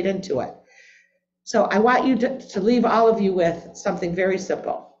 they paid into it. So I want you to leave all of you with something very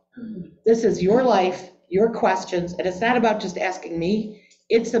simple. This is your life, your questions, and it's not about just asking me,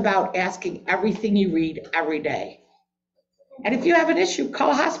 it's about asking everything you read every day. And if you have an issue,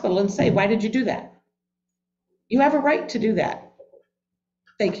 call a hospital and say, why did you do that? You have a right to do that.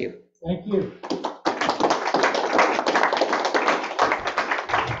 Thank you. Thank you.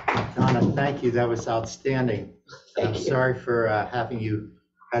 Donna, thank you. That was outstanding. I'm Thank you. sorry for having you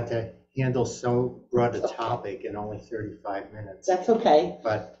had to handle so broad a topic in only 35 minutes. That's okay.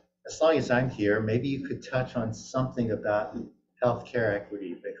 But as long as I'm here, maybe you could touch on something about healthcare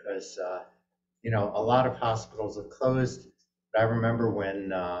equity because, a lot of hospitals have closed. But I remember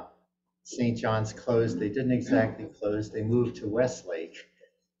when St. John's closed, they didn't exactly close. They moved to Westlake.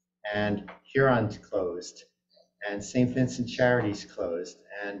 and Huron's closed, and St. Vincent Charity's closed,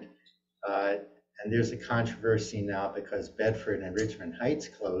 and there's a controversy now because Bedford and Richmond Heights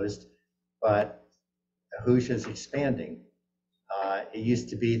closed, but Hoosia's expanding. It used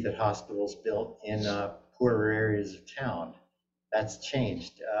to be that hospitals built in poorer areas of town. That's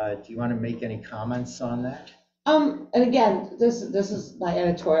changed. Do you want to make any comments on that? And again, this is my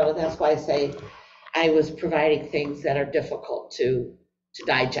editorial, and that's why I say I was providing things that are difficult to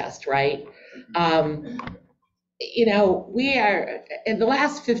digest, right? You know, we are, in the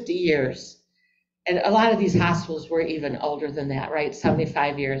last 50 years, and a lot of these hospitals were even older than that, right?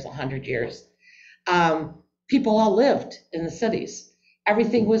 75 years, 100 years. People all lived in the cities.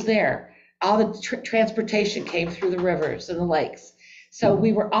 Everything was there. All the transportation came through the rivers and the lakes. So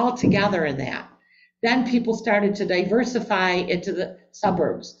we were all together in that. Then people started to diversify into the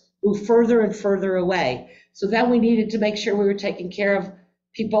suburbs, move further and further away. So then we needed to make sure we were taking care of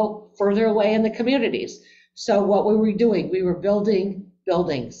people further away in the communities. So what were we doing? We were building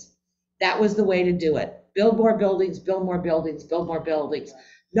buildings. That was the way to do it. Build more buildings, build more buildings, build more buildings.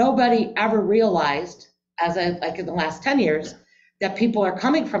 Nobody ever realized, like in the last 10 years, that people are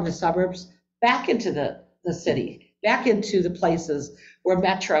coming from the suburbs back into the city, back into the places where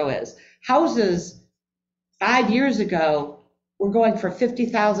Metro is. Houses 5 years ago were going for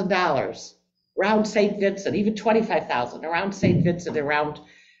 $50,000 around St. Vincent, even $25,000 around St. Vincent, around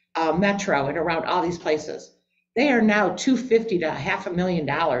Metro, and around all these places. They are now $250,000 to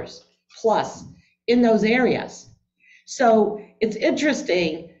 $500,000 plus in those areas. So it's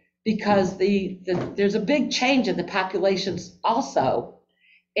interesting because there's a big change in the populations also,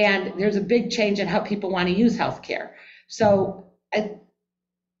 and there's a big change in how people want to use healthcare. So I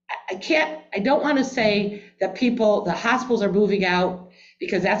don't want to say that the hospitals are moving out,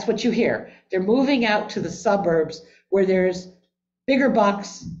 because that's what you hear. They're moving out to the suburbs where there's bigger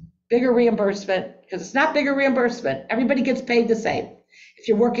bucks, bigger reimbursement, because it's not bigger reimbursement. Everybody gets paid the same. If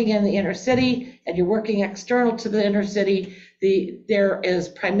you're working in the inner city and you're working external to the inner city, there is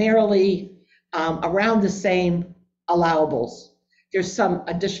primarily around the same allowables. There's some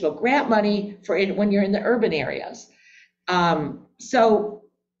additional grant money for when you're in the urban areas. So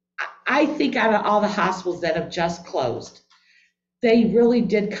I think out of all the hospitals that have just closed, they really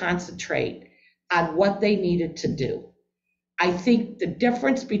did concentrate on what they needed to do. I think the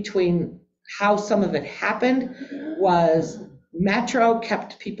difference between how some of it happened was Metro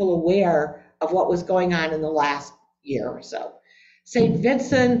kept people aware of what was going on in the last year or so. St.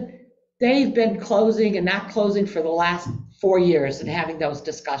 Vincent, they've been closing and not closing for the last 4 years and having those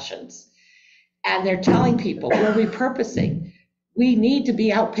discussions. And they're telling people, we're repurposing. We need to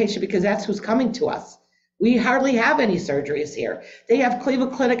be outpatient because that's who's coming to us. We hardly have any surgeries here. They have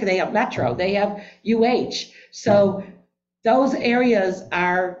Cleveland Clinic, they have Metro, they have UH. So those areas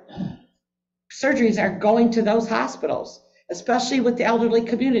surgeries are going to those hospitals, especially with the elderly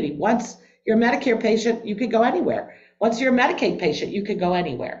community. Once you're a Medicare patient, you could go anywhere. Once you're a Medicaid patient, you could go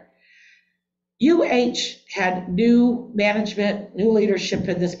anywhere. UH had new management, new leadership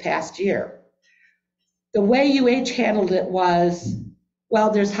in this past year. The way UH handled it was, well,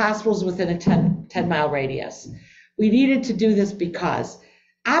 there's hospitals within a 10-mile radius. We needed to do this because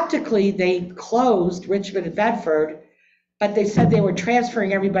optically they closed Richmond and Bedford, but they said they were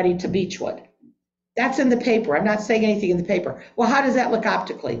transferring everybody to Beechwood. That's in the paper. I'm not saying anything in the paper. Well, how does that look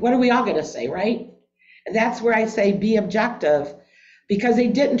optically? What are we all going to say, right? And that's where I say be objective, because they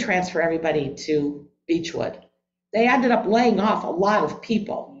didn't transfer everybody to Beechwood. They ended up laying off a lot of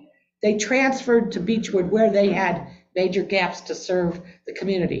people. They transferred to Beechwood where they had major gaps to serve the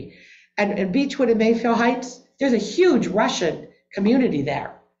community. And Beechwood and Mayfield Heights, there's a huge Russian community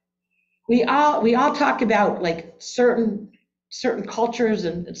there. We all talk about like certain cultures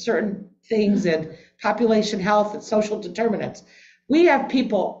and certain things and population health and social determinants. We have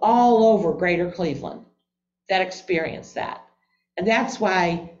people all over Greater Cleveland that experience that. And that's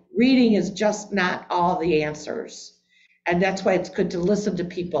why reading is just not all the answers. And that's why it's good to listen to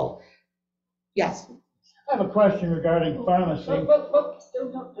people. Yes. I have a question regarding pharmacy. All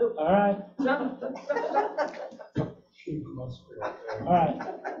right. All right.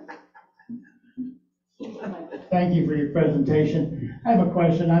 Thank you for your presentation. I have a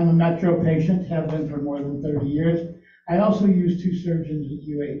question. I'm a Metro patient, have been for more than 30 years. I also use 2 surgeons at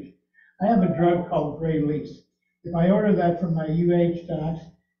UH. I have a drug called Gray Lease. If I order that from my UH docs,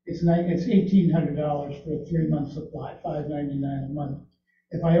 it's $1,800 for a 3-month supply, $5.99 a month.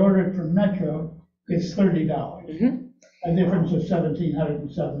 If I order it from Metro, it's $30, a difference of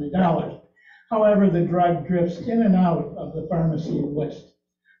 $1,770. However, the drug drifts in and out of the pharmacy list.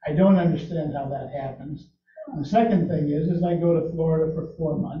 I don't understand how that happens. The second thing is I go to Florida for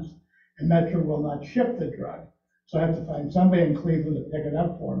 4 months, and Metro will not ship the drug. So I have to find somebody in Cleveland to pick it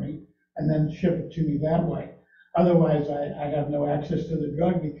up for me and then ship it to me that way. Otherwise, I have no access to the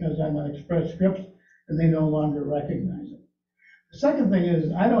drug because I'm on Express Scripts and they no longer recognize it. The second thing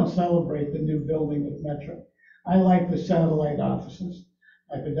is I don't celebrate the new building with Metro. I like the satellite offices.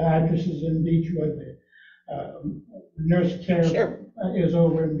 My podiatrist is in Beechwood, the nurse care Sure. Is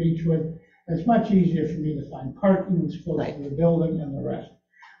over in Beechwood. It's much easier for me to find parking that's close Right. to the building and the rest.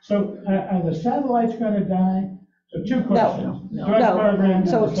 So are the satellites going to die? So two questions. No. Drug No. program and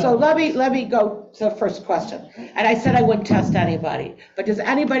the So satellites. let me go to the first question. And I said I wouldn't test anybody, but does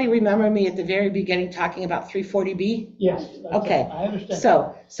anybody remember me at the very beginning talking about 340B? Yes. that's Okay. it. I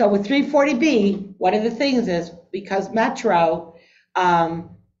understand. So with 340B, one of the things is because Metro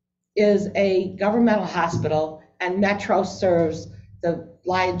is a governmental hospital and Metro serves the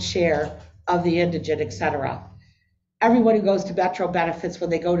lion's share of the indigent, et cetera. Everyone who goes to Metro benefits when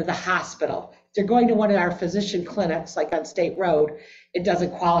they go to the hospital. If they're going to one of our physician clinics, like on State Road, it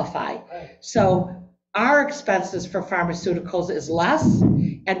doesn't qualify. So our expenses for pharmaceuticals is less,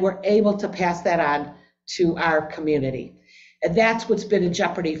 and we're able to pass that on to our community. And that's what's been in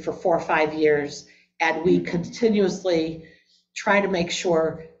jeopardy for 4 or 5 years. And we continuously try to make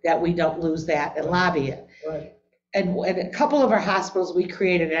sure that we don't lose that and lobby it. Right. And a couple of our hospitals we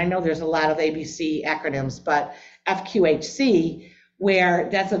created, and I know there's a lot of ABC acronyms, but FQHC, where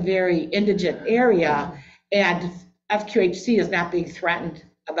that's a very indigent area, and FQHC is not being threatened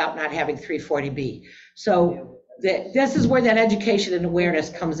about not having 340B. So this is where that education and awareness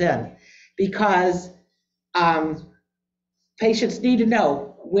comes in, because patients need to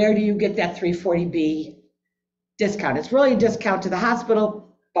know, where do you get that 340B discount? It's really a discount to the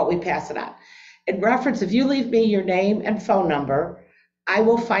hospital, but we pass it on. In reference, if you leave me your name and phone number, I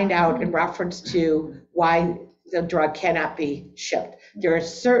will find out in reference to why the drug cannot be shipped. There are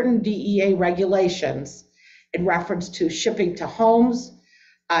certain DEA regulations in reference to shipping to homes,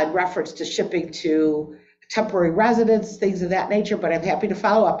 in reference to shipping to temporary residents, things of that nature, but I'm happy to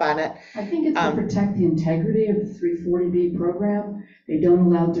follow up on it. I think it's to protect the integrity of the 340B program. They don't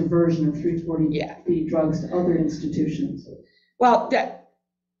allow diversion of 340B drugs to other institutions. Well,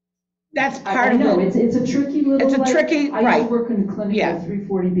 that's part I know, of it. it's a tricky little. It's a tricky, I used right. to work in a clinic Yeah. with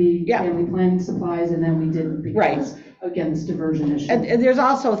 340B Yeah. family planning supplies, and then we didn't because, again, this diversion issue. And there's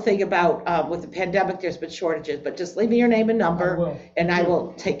also a thing about, with the pandemic, there's been shortages, but just leave me your name and number, and I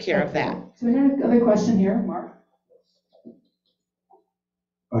will take care of that. So we have another question here, Mark.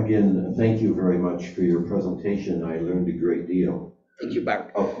 Again, thank you very much for your presentation. I learned a great deal. Thank you,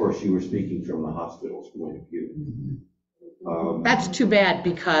 Mark. Of course, you were speaking from the hospital's point of view. That's too bad,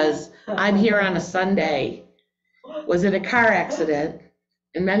 because I'm here on a Sunday, was in a car accident,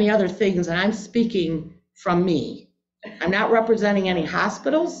 and many other things, and I'm speaking from me. I'm not representing any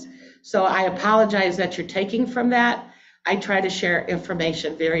hospitals, so I apologize that you're taking from that. I try to share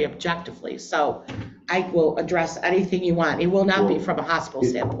information very objectively, so I will address anything you want. It will not be from a hospital It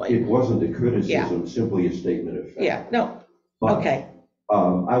standpoint. wasn't a criticism, simply a statement of fact. Yeah, no, But, okay.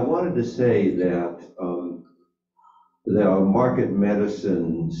 I wanted to say that the market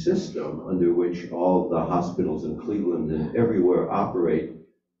medicine system under which all the hospitals in Cleveland and everywhere operate,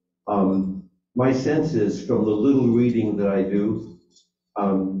 my sense is, from the little reading that I do,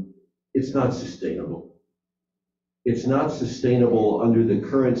 it's not sustainable. It's not sustainable under the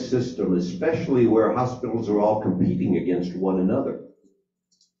current system, especially where hospitals are all competing against one another.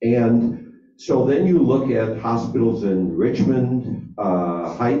 And so then you look at hospitals in Richmond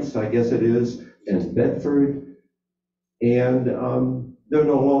Heights, I guess it is, and Bedford, and they're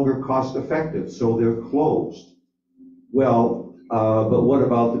no longer cost effective, so they're closed. Well, but what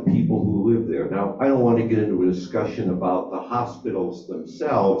about the people who live there? Now, I don't want to get into a discussion about the hospitals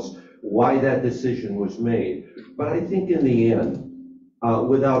themselves, why that decision was made. But I think in the end,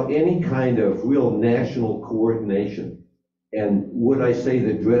 without any kind of real national coordination, and would I say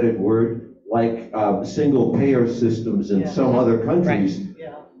the dreaded word, like single payer systems in some other countries,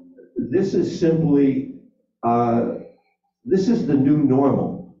 this is simply, this is the new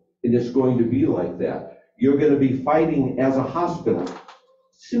normal, and it's going to be like that. You're going to be fighting as a hospital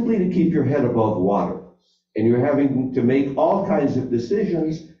simply to keep your head above water. And you're having to make all kinds of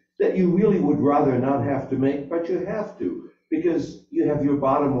decisions that you really would rather not have to make, but you have to, because you have your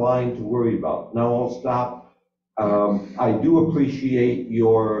bottom line to worry about. Now I'll stop. I do appreciate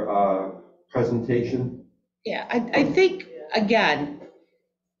your presentation. Yeah, I think, again,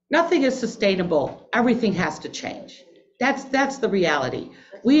 nothing is sustainable. Everything has to change. That's the reality.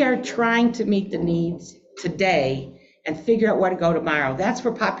 We are trying to meet the needs today and figure out where to go tomorrow. That's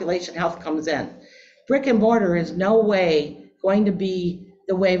where population health comes in. Brick and mortar is no way going to be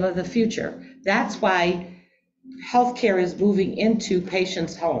the wave of the future. That's why healthcare is moving into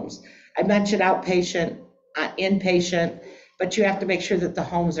patients' homes. I mentioned outpatient, inpatient, but you have to make sure that the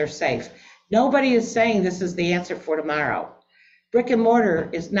homes are safe. Nobody is saying this is the answer for tomorrow. Brick and mortar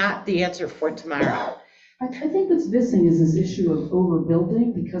is not the answer for tomorrow. I think what's missing is this issue of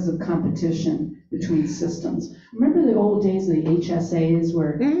overbuilding because of competition between systems. Remember the old days of the HSAs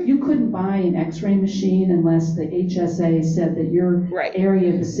where you couldn't buy an x-ray machine unless the HSA said that your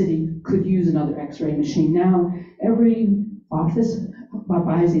area of the city could use another x-ray machine. Now, every office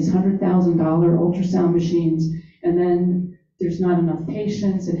buys these $100,000 ultrasound machines, and then there's not enough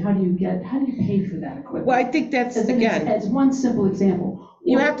patients, and how do you pay for that equipment? Well, I think that's, again, as one simple example.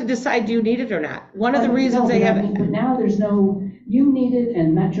 you have to decide, do you need it or not? One of the reasons they have it. But now there's no, you need it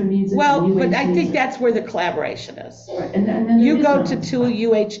and Metro needs it. Well, and but UH I needs think it. that's where the collaboration is. Right, and then You there go is to no-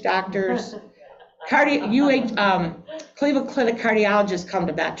 two doctors, Cleveland Clinic cardiologists come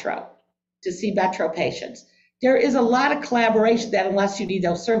to Metro to see Metro patients. There is a lot of collaboration that unless you need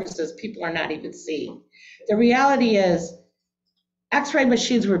those services, people are not even seeing. The reality is x-ray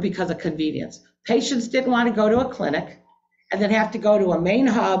machines were because of convenience. Patients didn't want to go to a clinic and then have to go to a main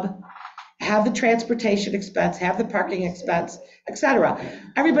hub, have the transportation expense, have the parking expense, et cetera.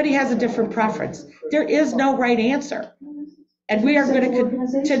 Everybody has a different preference. There is no right answer. And we are going to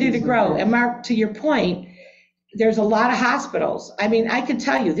continue to grow. And Mark, to your point, there's a lot of hospitals. I mean, I can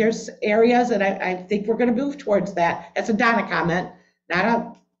tell you, there's areas, and I think we're going to move towards that. That's a Donna comment, not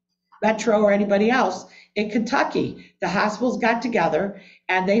a Metro or anybody else. In Kentucky, the hospitals got together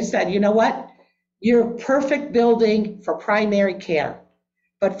and they said, you know what? You're a perfect building for primary care.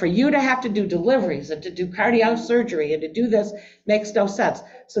 But for you to have to do deliveries and to do cardiac surgery and to do this makes no sense.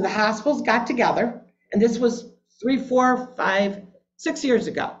 So the hospitals got together, and this was 3, 4, 5, 6 years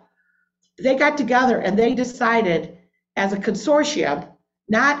ago. They got together and they decided as a consortium,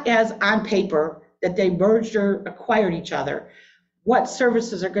 not as on paper, that they merged or acquired each other, what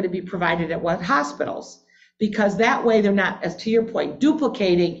services are going to be provided at what hospitals. Because that way they're not, as to your point,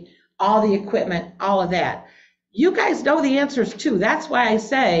 duplicating all the equipment, all of that. You guys know the answers too. That's why I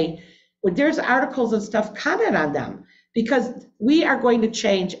say, when there's articles and stuff, comment on them. Because we are going to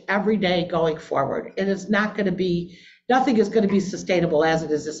change every day going forward. And it's not going to be, nothing is going to be sustainable as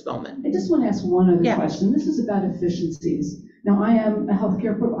it is this moment. I just want to ask one other Yeah. question. This is about efficiencies. Now, I am a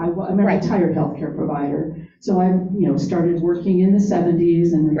healthcare provider. I'm a Right. retired healthcare provider. So I, started working in the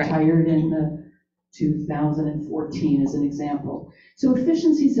 70s and Right. retired in the 2014 as an example. So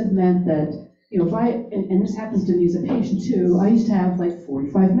efficiencies have meant that, if I, and this happens to me as a patient too, I used to have like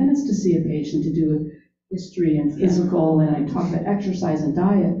 45 minutes to see a patient to do a history and physical, and I talk about exercise and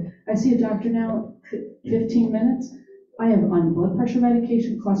diet. I see a doctor now, 15 minutes. I have on blood pressure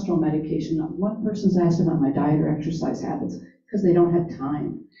medication, cholesterol medication. Not one person's asked about my diet or exercise habits because they don't have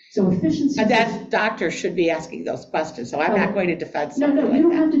time. So efficiency. And that doctor should be asking those questions. So I'm not going to defend No, something you like don't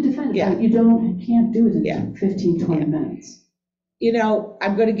that. have to defend it. Yeah. But you can't do it Yeah. in 15, 20 minutes.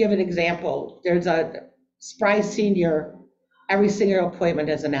 I'm going to give an example. There's a Spry senior, every single appointment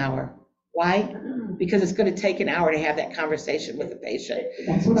is an hour. Why? Because it's going to take an hour to have that conversation with the patient.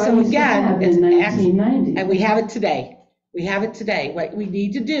 That's what I So used again, to have it's in 1990. And we have it today. We have it today. What we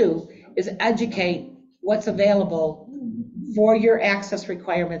need to do is educate what's available for your access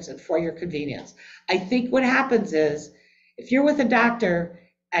requirements and for your convenience. I think what happens is, if you're with a doctor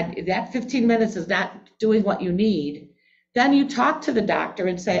and that 15 minutes is not doing what you need, then you talk to the doctor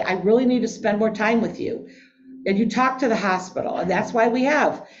and say, I really need to spend more time with you. And you talk to the hospital. And that's why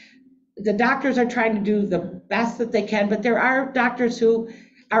the doctors are trying to do the best that they can, but there are doctors who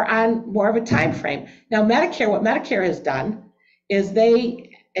are on more of a time frame. Now, Medicare, what Medicare has done is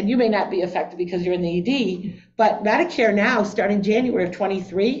and you may not be affected because you're in the ED, but Medicare now, starting January of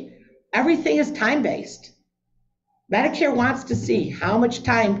 23, everything is time-based. Medicare wants to see how much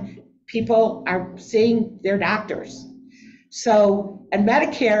time people are seeing their doctors. So, and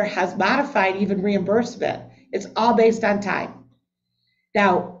Medicare has modified even reimbursement. It's all based on time.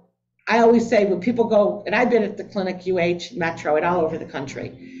 Now, I always say when people go, and I've been at the clinic, UH, Metro, and all over the country.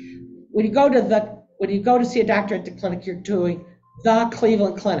 When you go to see a doctor at the clinic, you're doing the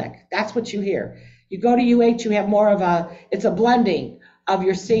Cleveland Clinic. That's what you hear. You go to UH, you have more of it's a blending of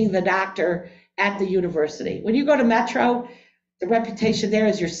you're seeing the doctor at the university. When you go to Metro, the reputation there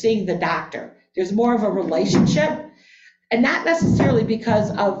is you're seeing the doctor. There's more of a relationship. And not necessarily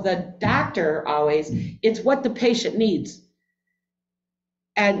because of the doctor always, it's what the patient needs.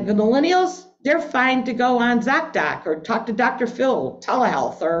 And the millennials, they're fine to go on ZocDoc or talk to Dr. Phil,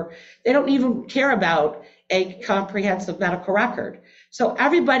 telehealth, or they don't even care about a comprehensive medical record. So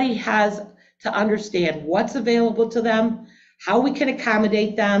everybody has to understand what's available to them, how we can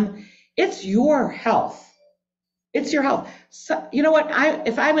accommodate them. It's your health. It's your health. So, you know what?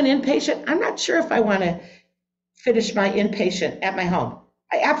 If I'm an inpatient, I'm not sure if I want to finish my inpatient at my home.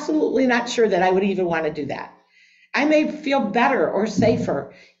 I absolutely not sure that I would even want to do that. I may feel better or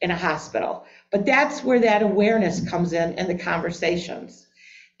safer in a hospital, but that's where that awareness comes in and the conversations.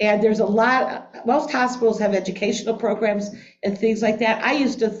 And there's a lot, most hospitals have educational programs and things like that. I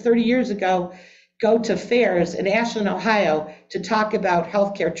used to, 30 years ago, go to fairs in Ashland, Ohio to talk about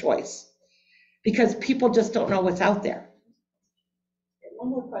healthcare choice because people just don't know what's out there. One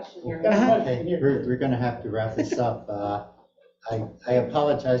more question here. Okay, we're going to have to wrap this up. I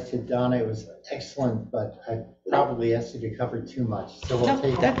apologize to Donna. It was excellent, but I probably asked you to cover too much. So we'll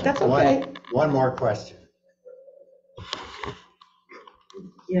take That's okay. one more question.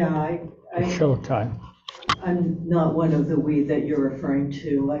 Yeah, Showtime. I'm not one of the we that you're referring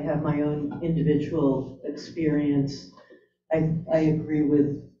to. I have my own individual experience. I agree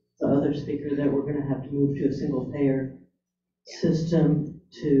with the other speaker that we're gonna have to move to a single payer system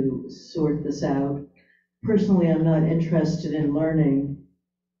to sort this out. Personally, I'm not interested in learning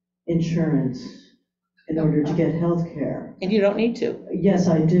insurance in order to get health care. And you don't need to, Yes,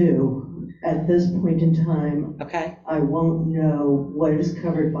 I do. At this point in time, okay? I won't know what is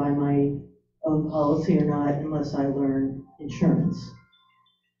covered by my own policy or not unless I learn insurance.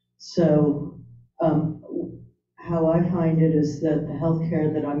 So how I find it is that the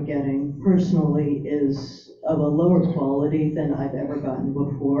healthcare that I'm getting personally is of a lower quality than I've ever gotten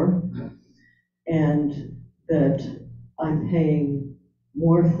before, and that I'm paying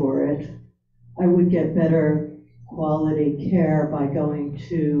more for it. I would get better quality care by going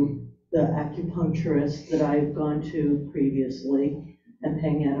to the acupuncturist that I've gone to previously and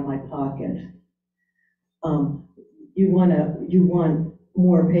paying out of my pocket. You want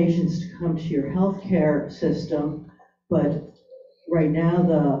more patients to come to your healthcare system, but right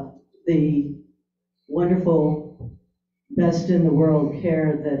now the wonderful, best in the world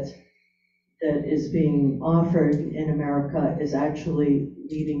care that is being offered in America is actually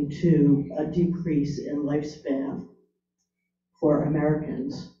leading to a decrease in lifespan for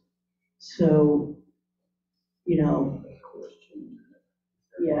Americans. So, yeah,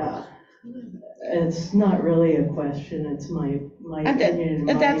 it's not really a question, it's my opinion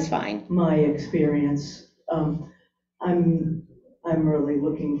And that's fine. my experience. I'm really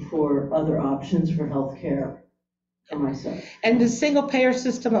looking for other options for healthcare for myself. And the single payer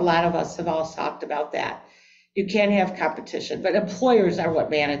system, a lot of us have all talked about that. You can't have competition, but employers are what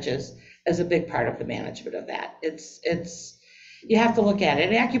manages, as a big part of the management of that. You have to look at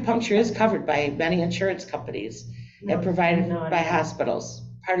it. And acupuncture is covered by many insurance companies and provided by hospitals.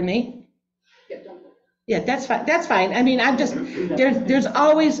 Pardon me? Yeah, that's fine. That's fine. I mean, I'm just, there's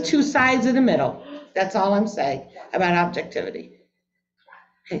always two sides in the middle. That's all I'm saying about objectivity.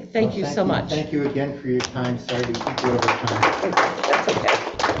 Okay, thank you so much. Thank you again for your time. Sorry to keep you over time. That's okay.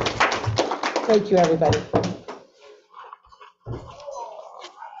 Thank you, everybody.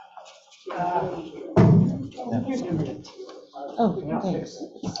 Oh, thanks.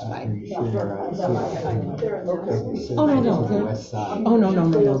 Oh,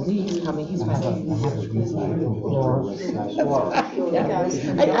 no. He's coming. He's fine.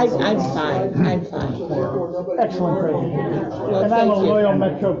 I'm fine. Excellent presentation. Well, And I'm a thank you. loyal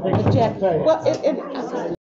Metro patient. Jack, I'll tell you. well,